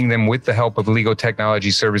we're doing them with the help of Legal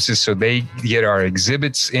Technology Services. So they get our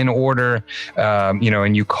exhibits in order,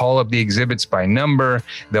 and you call up the exhibits by number.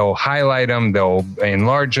 They'll highlight them, they'll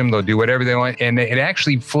enlarge them, they'll do whatever they want. And it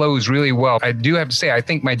actually flows really well. I do have to say, I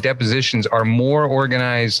think my depositions are more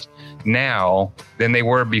organized now than they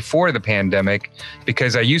were before the pandemic,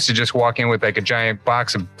 because I used to just walk in with like a giant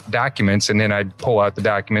box of documents and then I'd pull out the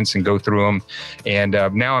documents and go through them. And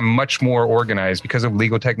now I'm much more organized because of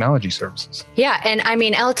Legal Technology Services. Yeah. And I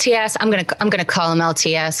mean, LTS, I'm going to call them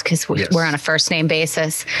LTS because we're on a first name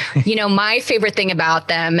basis. My favorite thing about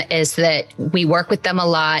them is that we work with them a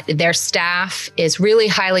lot. Their staff is really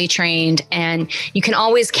highly trained and you can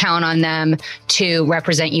always count on them to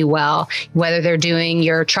represent you well, whether they're doing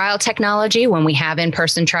your trial technology when we have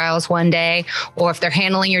in-person trials one day, or if they're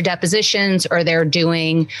handling your depositions or they're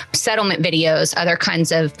doing settlement videos, other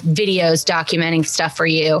kinds of videos documenting stuff for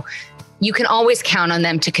you. You can always count on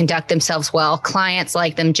them to conduct themselves well. Clients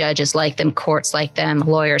like them, judges like them, courts like them,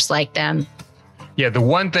 lawyers like them. Yeah, the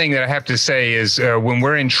one thing that I have to say is when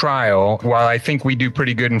we're in trial, while I think we do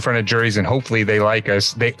pretty good in front of juries and hopefully they like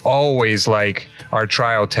us, they always like our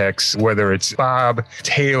trial techs, whether it's Bob,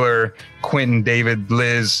 Taylor, Quentin, David,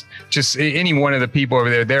 Liz, just any one of the people over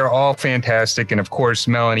there. They're all fantastic. And of course,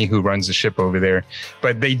 Melanie, who runs the ship over there.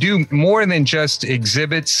 But they do more than just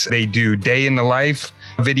exhibits. They do day in the life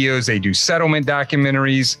videos, they do settlement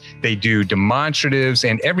documentaries, they do demonstratives,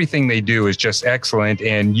 and everything they do is just excellent.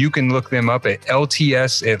 And you can look them up at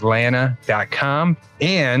ltsatlanta.com.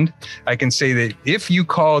 And I can say that if you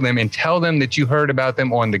call them and tell them that you heard about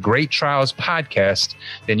them on the Great Trials podcast,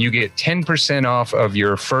 then you get 10% off of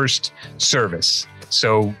your first service.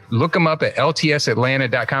 So look them up at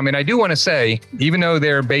ltsatlanta.com. And I do want to say, even though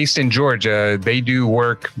they're based in Georgia, they do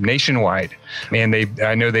work nationwide. And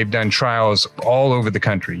I know they've done trials all over the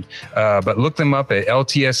country. But look them up at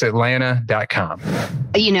ltsatlanta.com.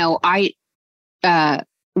 I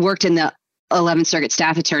worked in the 11th Circuit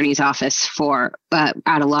Staff Attorney's Office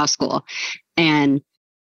out of law school. And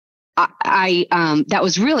I that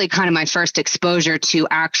was really kind of my first exposure to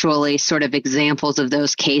actually sort of examples of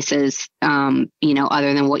those cases,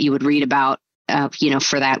 other than what you would read about,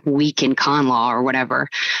 for that week in con law or whatever.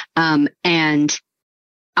 And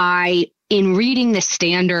in reading the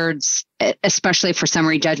standards, especially for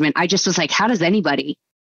summary judgment, I just was like, how does anybody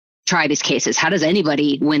try these cases? How does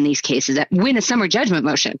anybody win these cases, win a summary judgment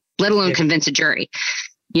motion, let alone convince a jury?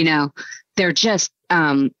 They're just,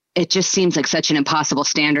 it just seems like such an impossible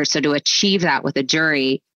standard. So to achieve that with a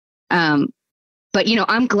jury, but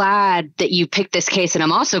I'm glad that you picked this case. And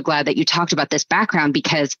I'm also glad that you talked about this background,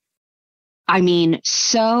 because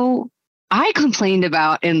I complained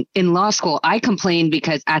about in law school, I complained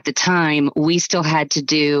because at the time we still had to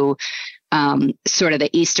do sort of the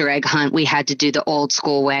Easter egg hunt. We had to do the old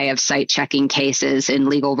school way of site checking cases in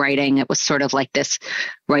legal writing. It was sort of like this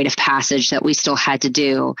rite of passage that we still had to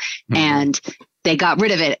do. Mm-hmm. And they got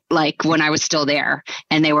rid of it like when I was still there,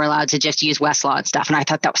 and they were allowed to just use Westlaw and stuff. And I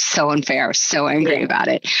thought that was so unfair. I was so angry about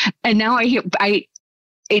it. And now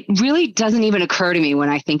it really doesn't even occur to me when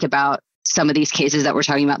I think about some of these cases that we're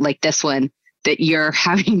talking about, like this one, that you're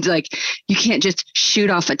having you can't just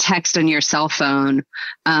shoot off a text on your cell phone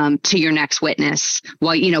to your next witness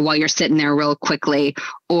while you're sitting there real quickly,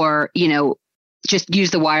 or, just use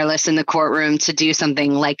the wireless in the courtroom to do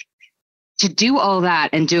something. Like, to do all that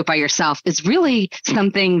and do it by yourself is really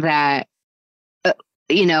something that,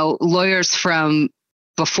 lawyers from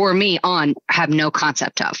before me on have no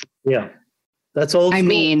concept of. Yeah. That's old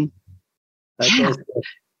school.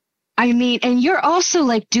 And you're also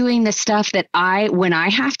like doing the stuff that when I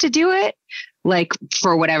have to do it, like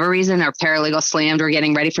for whatever reason, our paralegal slammed, we're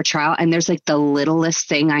getting ready for trial. And there's like the littlest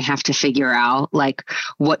thing I have to figure out, like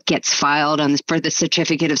what gets filed for the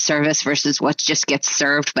certificate of service versus what just gets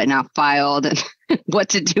served, but not filed, and what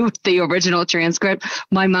to do with the original transcript.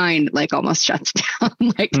 My mind like almost shuts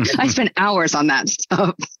down. I spent hours on that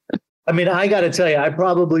stuff. I got to tell you, I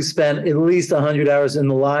probably spent at least 100 hours in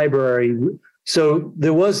the library. So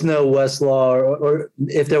there was no Westlaw, or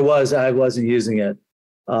if there was, I wasn't using it.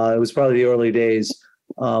 It was probably the early days.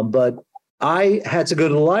 But I had to go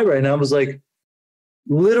to the library, and I was like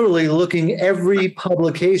literally looking every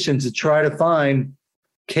publication to try to find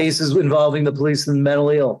cases involving the police and the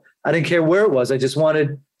mentally ill. I didn't care where it was. I just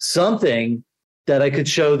wanted something that I could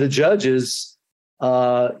show the judges,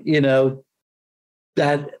 that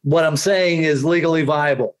what I'm saying is legally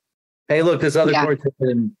viable. Hey, look, this other court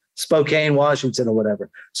in Spokane, Washington, or whatever.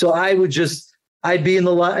 So I'd be in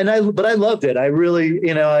the line, but I loved it. I really,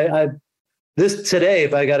 this today,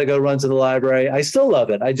 if I got to go run to the library, I still love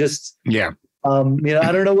it. I just, I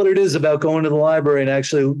don't know what it is about going to the library and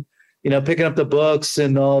actually, picking up the books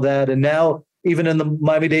and all that. And now even in the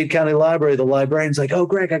Miami-Dade County Library, the librarian's like, "Oh,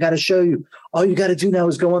 Greg, I got to show you. All you got to do now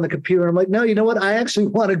is go on the computer." I'm like, "No, you know what? I actually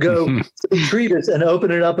want to go to the treatise and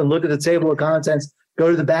open it up and look at the table of contents,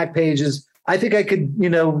 go to the back pages. I think I could,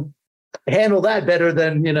 handle that better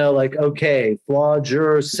than, okay, flawed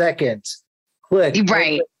juror second, click.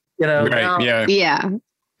 Right. Right. Yeah.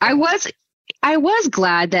 I was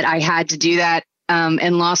glad that I had to do that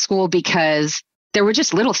in law school, because there were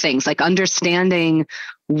just little things like understanding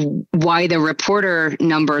why the reporter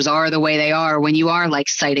numbers are the way they are when you are like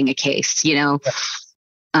citing a case,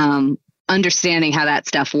 understanding how that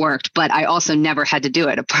stuff worked. But I also never had to do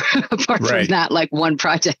it apart from that, like one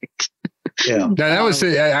project. Yeah. No, that was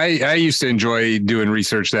I used to enjoy doing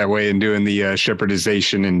research that way and doing the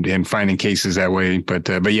shepherdization and finding cases that way. But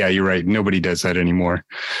yeah, you're right. Nobody does that anymore,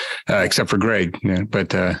 except for Gregg. Yeah,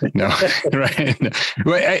 but no, right.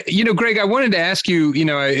 Well, Gregg, I wanted to ask you,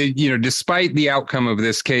 despite the outcome of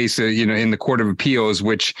this case, in the Court of Appeals,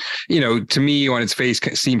 which, to me on its face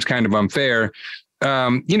seems kind of unfair.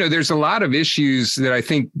 There's a lot of issues that I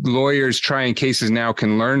think lawyers trying cases now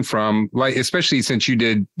can learn from, like, especially since you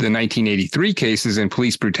did the 1983 cases in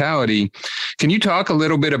police brutality. Can you talk a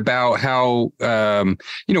little bit about how,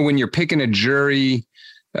 when you're picking a jury,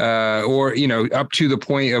 or, up to the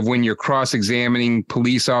point of when you're cross-examining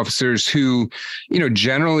police officers who,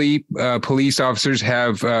 generally police officers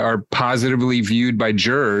are positively viewed by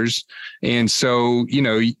jurors. And so,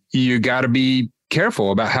 you got to be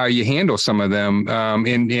careful about how you handle some of them,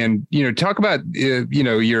 and talk about your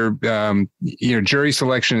jury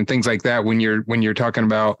selection and things like that when you're talking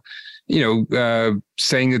about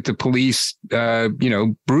saying that the police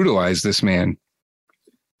brutalized this man.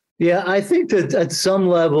 Yeah, I think that at some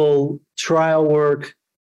level trial work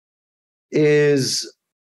is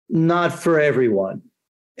not for everyone,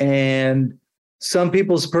 and some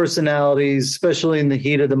people's personalities, especially in the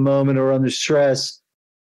heat of the moment or under stress,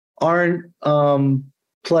 aren't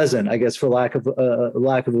pleasant, I guess, for lack of a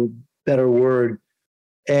better word.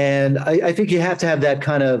 And I think you have to have that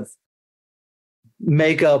kind of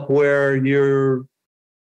makeup where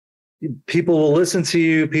people will listen to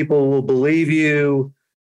you, people will believe you.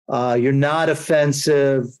 You're not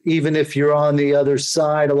offensive, even if you're on the other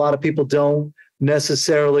side. A lot of people don't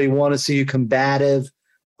necessarily want to see you combative.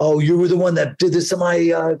 Oh, you were the one that did this to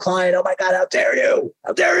my client. Oh my God, how dare you?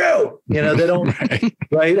 How dare you? You know, they don't,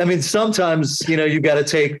 right? I mean, sometimes, you know, you got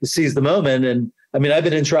to seize the moment. And I mean, I've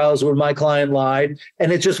been in trials where my client lied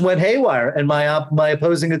and it just went haywire. And my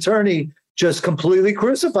opposing attorney just completely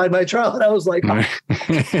crucified my trial. And I was like, I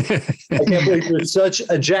can't believe you're such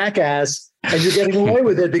a jackass and you're getting away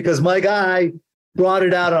with it because my guy brought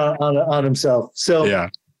it out on himself. So, yeah,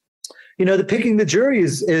 you know, picking the jury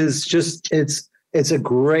is just, it's a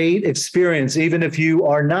great experience. Even if you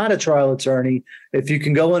are not a trial attorney, if you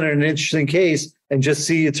can go in an interesting case and just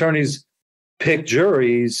see attorneys pick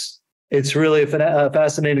juries, it's really a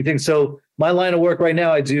fascinating thing. So my line of work right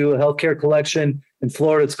now, I do a healthcare collection in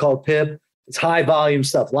Florida. It's called PIP. It's high volume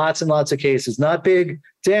stuff, lots and lots of cases, not big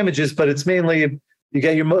damages, but it's mainly you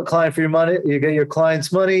get your client for your money, you get your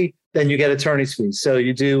client's money, then you get attorney's fees. So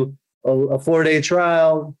you do a 4-day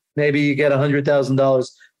trial, maybe you get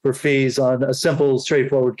 $100,000 for fees on a simple,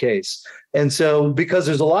 straightforward case. And so because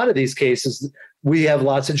there's a lot of these cases, we have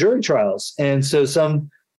lots of jury trials. And so some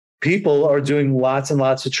people are doing lots and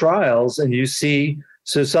lots of trials, and you see,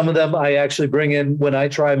 so some of them I actually bring in when I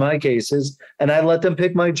try my cases and I let them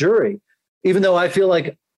pick my jury, even though I feel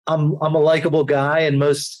like I'm a likable guy. And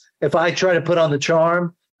if I try to put on the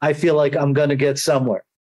charm, I feel like I'm going to get somewhere.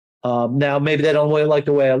 Now, maybe they don't like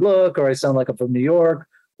the way I look, or I sound like I'm from New York,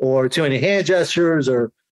 or too many hand gestures,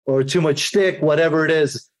 or too much shtick, whatever it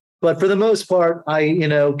is. But for the most part, I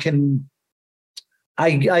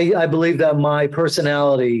believe that my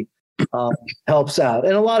personality helps out.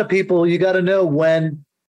 And a lot of people, you got to know when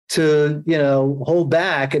to, you know, hold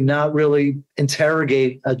back and not really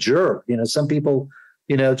interrogate a juror. You know, some people,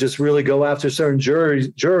 you know, just really go after certain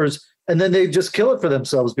jurors, and then they just kill it for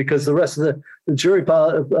themselves because the rest of the jury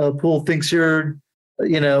pool thinks you're,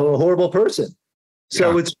 you know, a horrible person.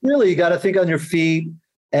 So It's really, you got to think on your feet.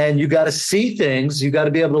 And you got to see things. You got to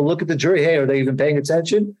be able to look at the jury. Hey, are they even paying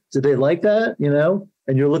attention? Did they like that? You know,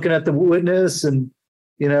 and you're looking at the witness and,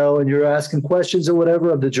 you know, and you're asking questions or whatever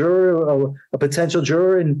of the juror or a potential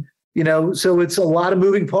juror. And, you know, so it's a lot of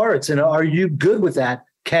moving parts. And are you good with that?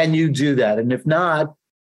 Can you do that? And if not,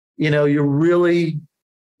 you know, you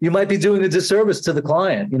might be doing a disservice to the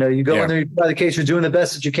client. You know, you go in there, you try the case, you're doing the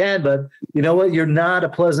best that you can, but you know what? You're not a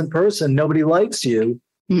pleasant person. Nobody likes you,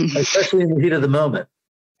 especially in the heat of the moment.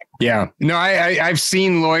 Yeah, no, I've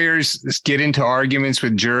seen lawyers get into arguments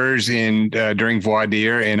with jurors during voir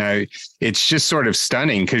dire, and it's just sort of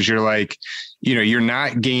stunning because you're like, you know, you're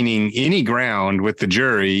not gaining any ground with the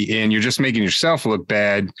jury, and you're just making yourself look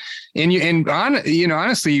bad. And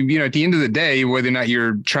honestly, you know, at the end of the day, whether or not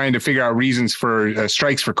you're trying to figure out reasons for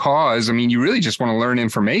strikes for cause, I mean, you really just want to learn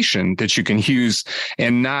information that you can use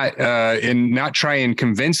and not try and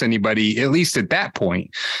convince anybody, at least at that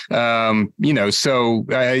point. You know, so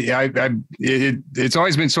it's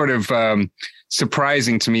always been sort of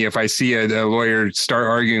surprising to me if I see a lawyer start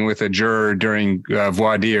arguing with a juror during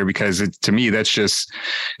voir dire, because to me, that's just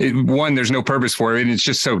one, there's no purpose for it. And it's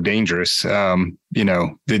just so dangerous. You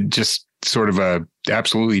know, that just sort of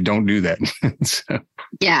absolutely don't do that. So.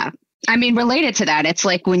 Yeah. I mean, related to that, it's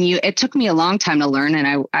like it took me a long time to learn,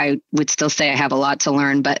 and I would still say I have a lot to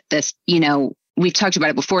learn, but this, you know, we've talked about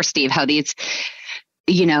it before, Steve, how these,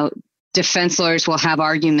 you know, defense lawyers will have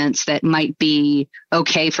arguments that might be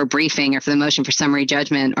okay for briefing or for the motion for summary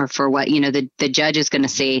judgment or for what, you know, the judge is going to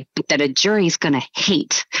see, but that a jury is going to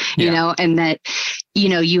hate, you know, and that, you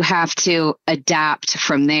know, you have to adapt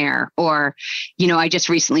from there. Or, you know, I just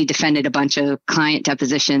recently defended a bunch of client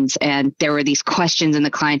depositions, and there were these questions in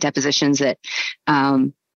the client depositions that,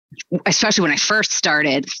 especially when I first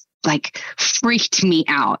started, like freaked me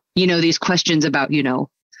out, you know, these questions about, you know,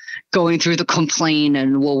 going through the complaint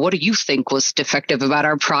and, well, what do you think was defective about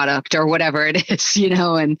our product or whatever it is, you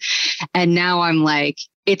know, and now I'm like,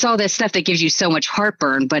 it's all this stuff that gives you so much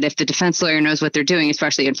heartburn. But if the defense lawyer knows what they're doing,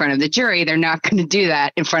 especially in front of the jury, they're not going to do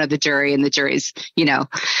that in front of the jury, and the jury's, you know,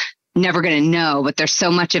 never going to know. But there's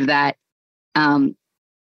so much of that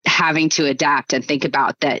having to adapt and think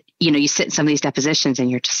about that, you know, you sit in some of these depositions and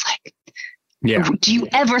you're just like, yeah. Do you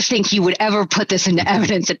ever think you would ever put this into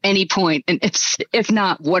evidence at any point? And if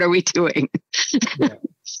not, what are we doing?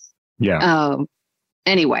 Yeah.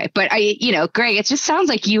 Anyway, but you know, Gregg, it just sounds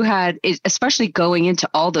like you had, especially going into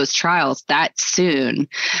all those trials that soon.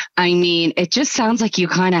 I mean, it just sounds like you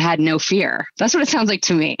kind of had no fear. That's what it sounds like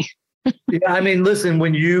to me. Yeah. I mean, listen,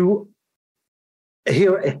 when you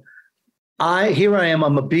here I am.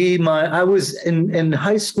 I'm a B. I was in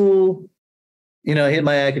high school. I hit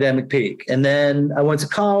my academic peak, and then I went to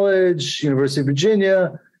college, University of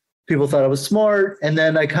Virginia. People thought I was smart, and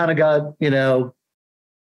then I kind of got,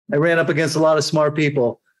 I ran up against a lot of smart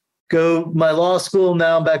people. Go my law school.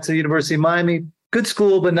 Now I'm back to the University of Miami. Good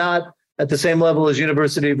school, but not at the same level as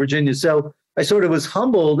University of Virginia. So I sort of was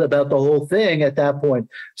humbled about the whole thing at that point.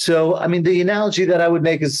 So, I mean, the analogy that I would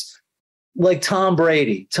make is like Tom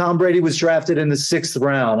Brady. Tom Brady was drafted in the 6th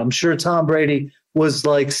round. I'm sure Tom Brady was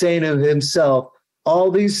like saying to himself,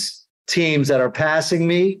 all these teams that are passing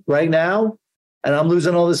me right now, and I'm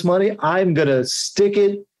losing all this money, I'm going to stick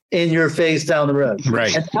it in your face down the road.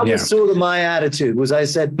 Right. And that was sort of my attitude was I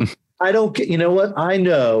said, I don't get, you know what? I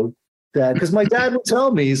know that because my dad would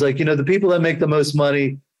tell me, he's like, the people that make the most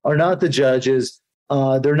money are not the judges.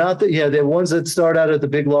 They're not the ones that start out at the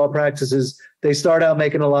big law practices. They start out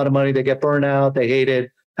making a lot of money. They get burned out. They hate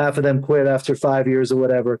it. Half of them quit after 5 years or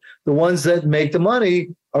whatever. The ones that make the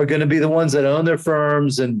money are going to be the ones that own their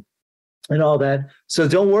firms and all that. So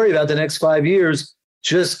don't worry about the next 5 years.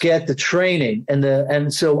 Just get the training.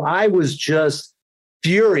 And so I was just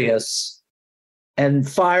furious and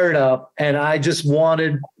fired up. And I just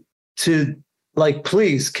wanted to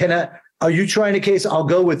please, are you trying a case? I'll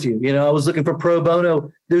go with you. I was looking for pro bono.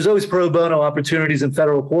 There's always pro bono opportunities in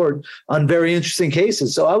federal court on very interesting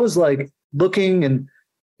cases. So I was looking and,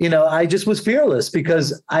 I just was fearless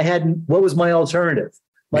because what was my alternative?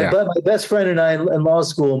 My best friend and I in law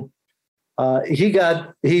school, law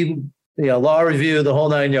review, the whole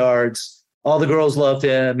 9 yards. All the girls loved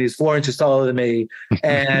him. He's 4 inches taller than me.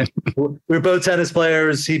 And we were both tennis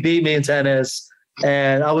players. He beat me in tennis.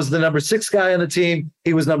 And I was the number 6 guy on the team.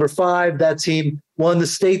 He was number 5. That team won the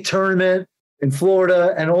state tournament in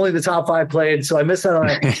Florida, and only the top 5 played. So I missed out on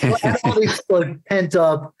that. So I had all these pent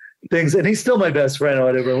up things, and he's still my best friend or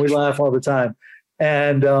whatever. And we laugh all the time.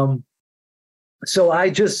 And so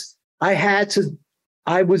I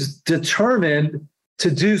was determined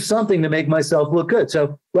to do something to make myself look good.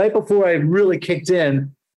 So right before I really kicked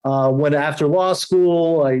in, when after law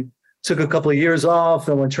school, I took a couple of years off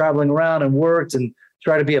and went traveling around and worked and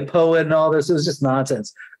tried to be a poet and all this. It was just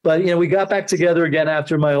nonsense. But, we got back together again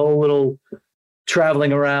after my whole little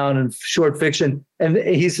traveling around and short fiction. And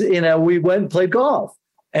we went and played golf.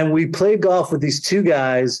 And we played golf with these 2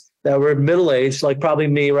 guys that were middle-aged, like probably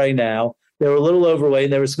me right now. They were a little overweight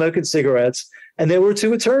and they were smoking cigarettes. And they were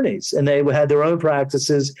 2 attorneys and they had their own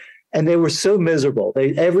practices. And they were so miserable.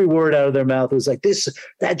 Every word out of their mouth was like,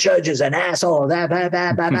 that judge is an asshole. That.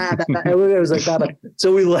 It was like, bah, bah.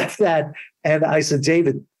 So we left that. And I said,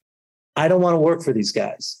 David, I don't want to work for these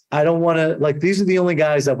guys. I don't want to, these are the only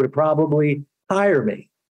guys that would probably hire me.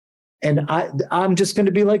 And I'm just going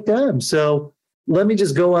to be like them. So let me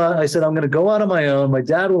just go out. I said, I'm going to go out on my own. My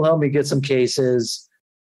dad will help me get some cases.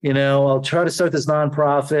 I'll try to start this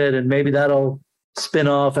nonprofit and maybe that'll spin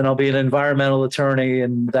off and I'll be an environmental attorney.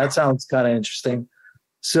 And that sounds kind of interesting.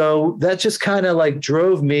 So that just kind of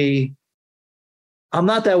drove me. I'm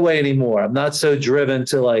not that way anymore. I'm not so driven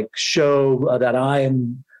to show that I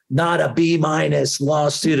am not a B- law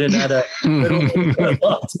student at a middle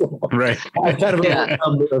law school. Right. I've gotten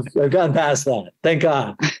past that. Thank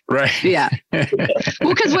God. Right. Yeah.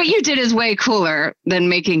 Well, because what you did is way cooler than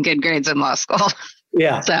making good grades in law school.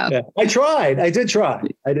 Yeah. So yeah. I tried. I did try.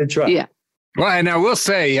 Yeah. Well, and I will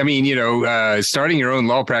say, I mean, starting your own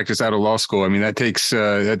law practice out of law school, I mean, that takes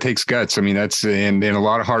guts. I mean, that's and a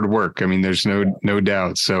lot of hard work. I mean, there's no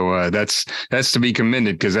doubt. So that's to be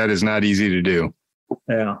commended because that is not easy to do.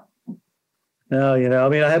 Yeah. No, I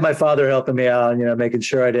mean, I had my father helping me out, making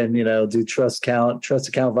sure I didn't, do trust account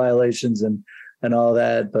violations and all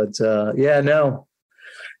that. But no,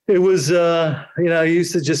 it was, I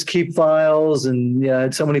used to just keep files and, I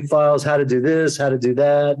had so many files, how to do this, how to do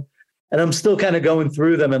that. And I'm still kind of going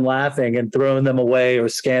through them and laughing and throwing them away or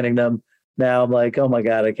scanning them. Now I'm like, oh my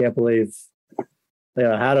God, I can't believe,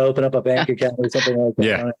 how to open up a bank account or something like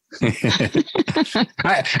that. Yeah.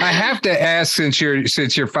 I have to ask, since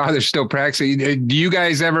your father's still practicing, do you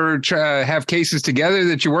guys ever have cases together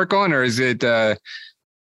that you work on, or is it?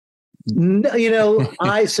 No,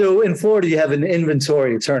 so in Florida you have an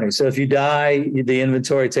inventory attorney. So if you die, the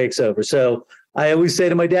inventory takes over. So I always say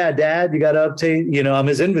to my dad, you got to update. I'm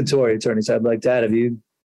his inventory attorney. So I'm like, Dad, have you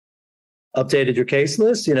updated your case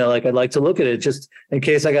list? I'd like to look at it just in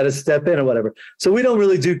case I got to step in or whatever. So we don't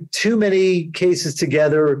really do too many cases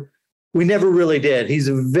together. We never really did. He's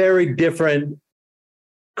a very different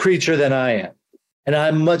creature than I am. And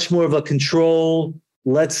I'm much more of a control.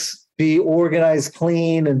 Let's be organized,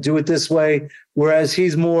 clean, and do it this way. Whereas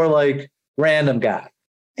he's more like random guy.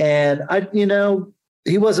 And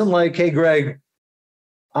he wasn't like, hey, Gregg,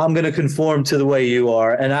 I'm going to conform to the way you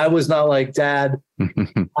are. And I was not like, Dad,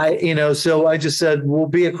 so I just said, we'll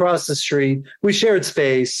be across the street. We shared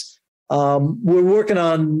space. We're working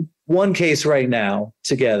on one case right now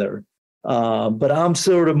together. But I'm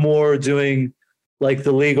sort of more doing like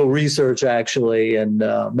the legal research actually, and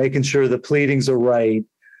making sure the pleadings are right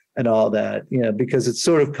and all that, because it's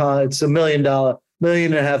sort of, it's $1.5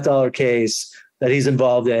 million case that he's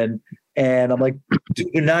involved in. And I'm like, dude,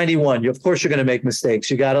 you're 91. Of course you're going to make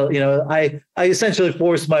mistakes. You got to, I essentially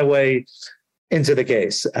forced my way into the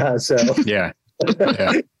case. Yeah.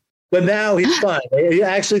 But now he's fine.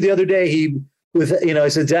 Actually, the other day I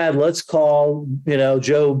said, Dad, let's call,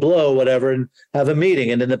 Joe Blow, whatever, and have a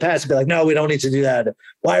meeting. And in the past, he'd be like, no, we don't need to do that.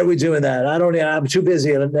 Why are we doing that? I'm too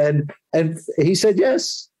busy. And he said,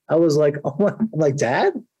 yes. I was like, oh, I'm like,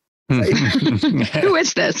 Dad? Who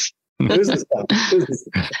is this? Who's this guy?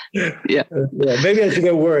 Yeah. Maybe I should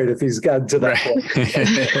get worried if he's gotten to that point.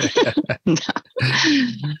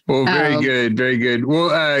 Well, very good. Very good.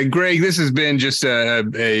 Well, Gregg, this has been just a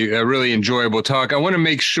really enjoyable talk. I want to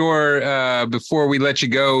make sure before we let you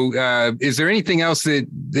go, is there anything else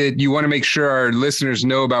that you want to make sure our listeners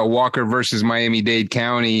know about Walker versus Miami-Dade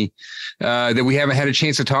County that we haven't had a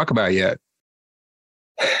chance to talk about yet?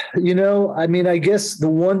 I guess the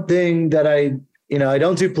one thing that I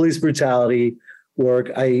don't do police brutality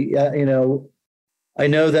work. I know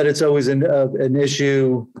that it's always an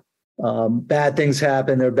issue. Bad things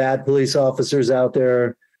happen. There are bad police officers out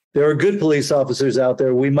there. There are good police officers out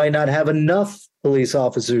there. We might not have enough police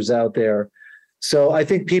officers out there. So I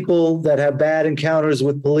think people that have bad encounters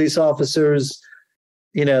with police officers,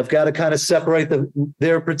 have got to kind of separate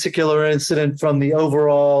their particular incident from the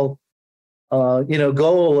overall,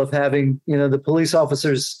 goal of having, the police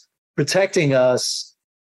officers protecting us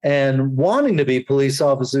and wanting to be police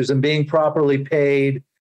officers and being properly paid.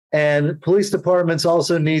 And police departments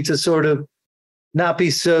also need to sort of not be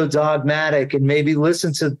so dogmatic and maybe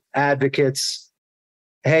listen to advocates.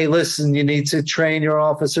 Hey, listen, you need to train your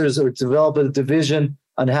officers or develop a division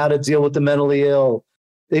on how to deal with the mentally ill.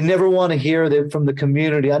 They never want to hear that from the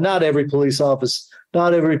community. Not every police office,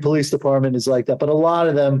 not every police department is like that, but a lot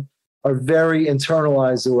of them are very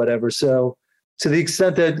internalized or whatever. So to the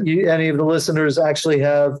extent that any of the listeners actually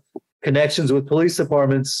have connections with police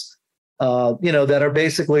departments, that are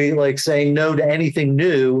basically like saying no to anything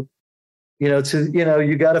new, you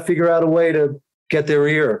got to figure out a way to get their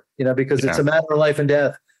ear, because it's a matter of life and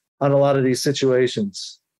death on a lot of these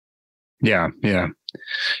situations. Yeah.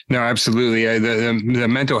 No, absolutely. The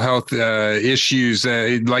mental health issues,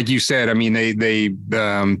 like you said, I mean,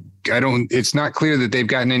 it's not clear that they've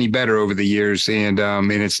gotten any better over the years, and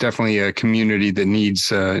it's definitely a community that needs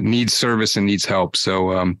service and needs help.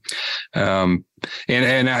 So, and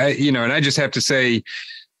I just have to say,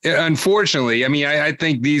 unfortunately, I mean, I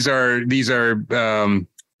think these are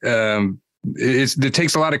it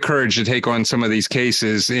takes a lot of courage to take on some of these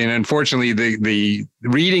cases, and unfortunately, the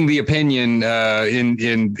reading the opinion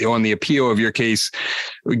on the appeal of your case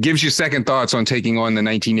gives you second thoughts on taking on the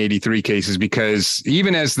 1983 cases, because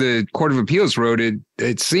even as the Court of Appeals wrote it,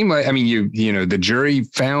 it seemed like, I mean, the jury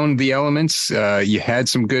found the elements, you had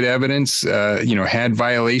some good evidence, had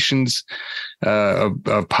violations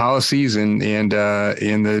of policies, and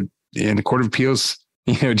the Court of Appeals,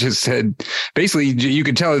 just said, basically, you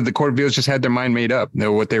could tell that the Court of Appeals just had their mind made up,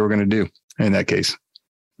 what they were going to do in that case.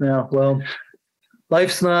 Yeah, well,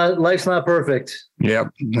 life's not perfect. Yep,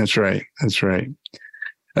 that's right.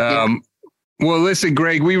 Well, listen,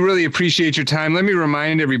 Gregg, we really appreciate your time. Let me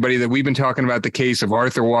remind everybody that we've been talking about the case of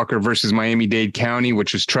Arthur Walker versus Miami-Dade County,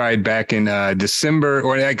 which was tried back in December,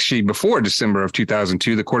 or actually before December of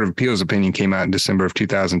 2002. The Court of Appeals opinion came out in December of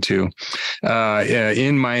 2002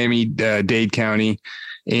 in Miami-Dade County,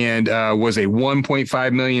 and was a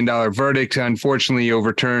 $1.5 million verdict, unfortunately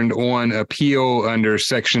overturned on appeal under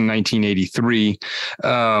Section 1983.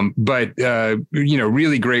 But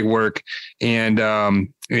really great work. And I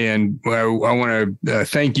want to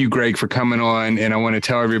thank you, Gregg, for coming on. And I want to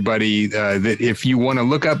tell everybody that if you want to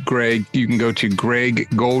look up Gregg, you can go to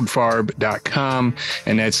GreggGoldfarb.com,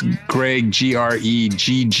 and that's Gregg,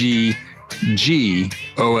 GreggGoldfarb.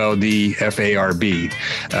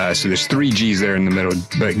 So there's 3 G's there in the middle,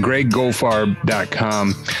 but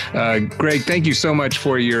GreggGoldfarb.com. Gregg, thank you so much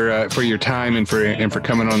for your time and for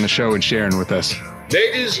coming on the show and sharing with us.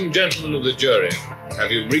 Ladies and gentlemen of the jury,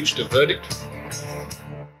 have you reached a verdict?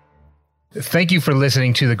 Thank you for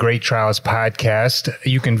listening to the Great Trials Podcast.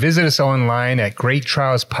 You can visit us online at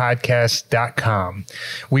greattrialspodcast.com.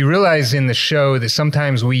 We realize in the show that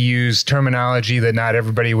sometimes we use terminology that not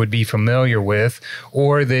everybody would be familiar with,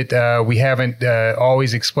 or that we haven't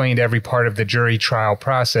always explained every part of the jury trial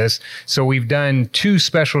process. So we've done 2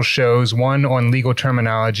 special shows, one on legal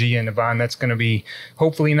terminology, and Yvonne, that's going to be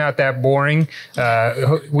hopefully not that boring.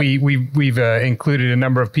 We've included a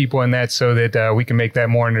number of people in that so that we can make that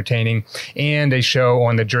more entertaining, and a show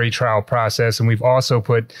on the jury trial process. And we've also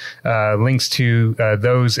put links to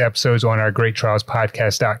those episodes on our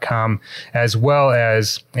greattrialspodcast.com, as well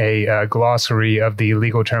as a glossary of the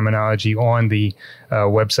legal terminology on the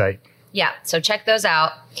website. Yeah, so check those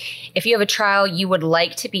out. If you have a trial you would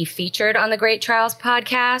like to be featured on the Great Trials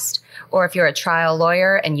Podcast, or if you're a trial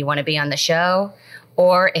lawyer and you want to be on the show,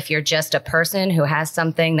 or if you're just a person who has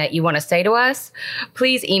something that you want to say to us,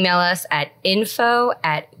 please email us at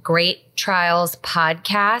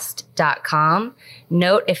info@greattrialspodcast.com.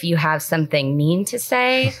 Note, if you have something mean to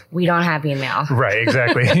say, we don't have email. Right,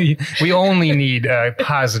 exactly. We only need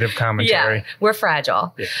positive commentary. Yeah, we're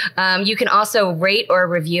fragile. Yeah. You can also rate or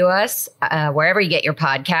review us wherever you get your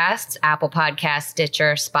podcasts, Apple Podcasts,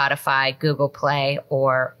 Stitcher, Spotify, Google Play,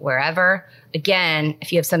 or wherever. Again,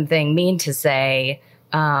 if you have something mean to say,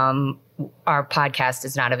 our podcast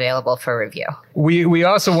is not available for review. We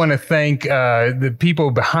also want to thank the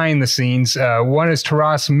people behind the scenes. One is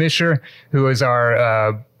Taras Misher, who is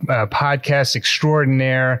our podcast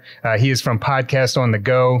extraordinaire. He is from Podcast on the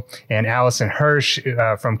Go, and Allison Hirsch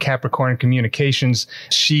from Capricorn Communications.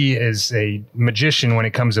 She is a magician when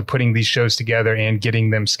it comes to putting these shows together and getting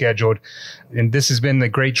them scheduled. And this has been the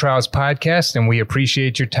Great Trials Podcast, and we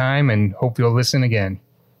appreciate your time and hope you'll listen again.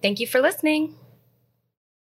 Thank you for listening.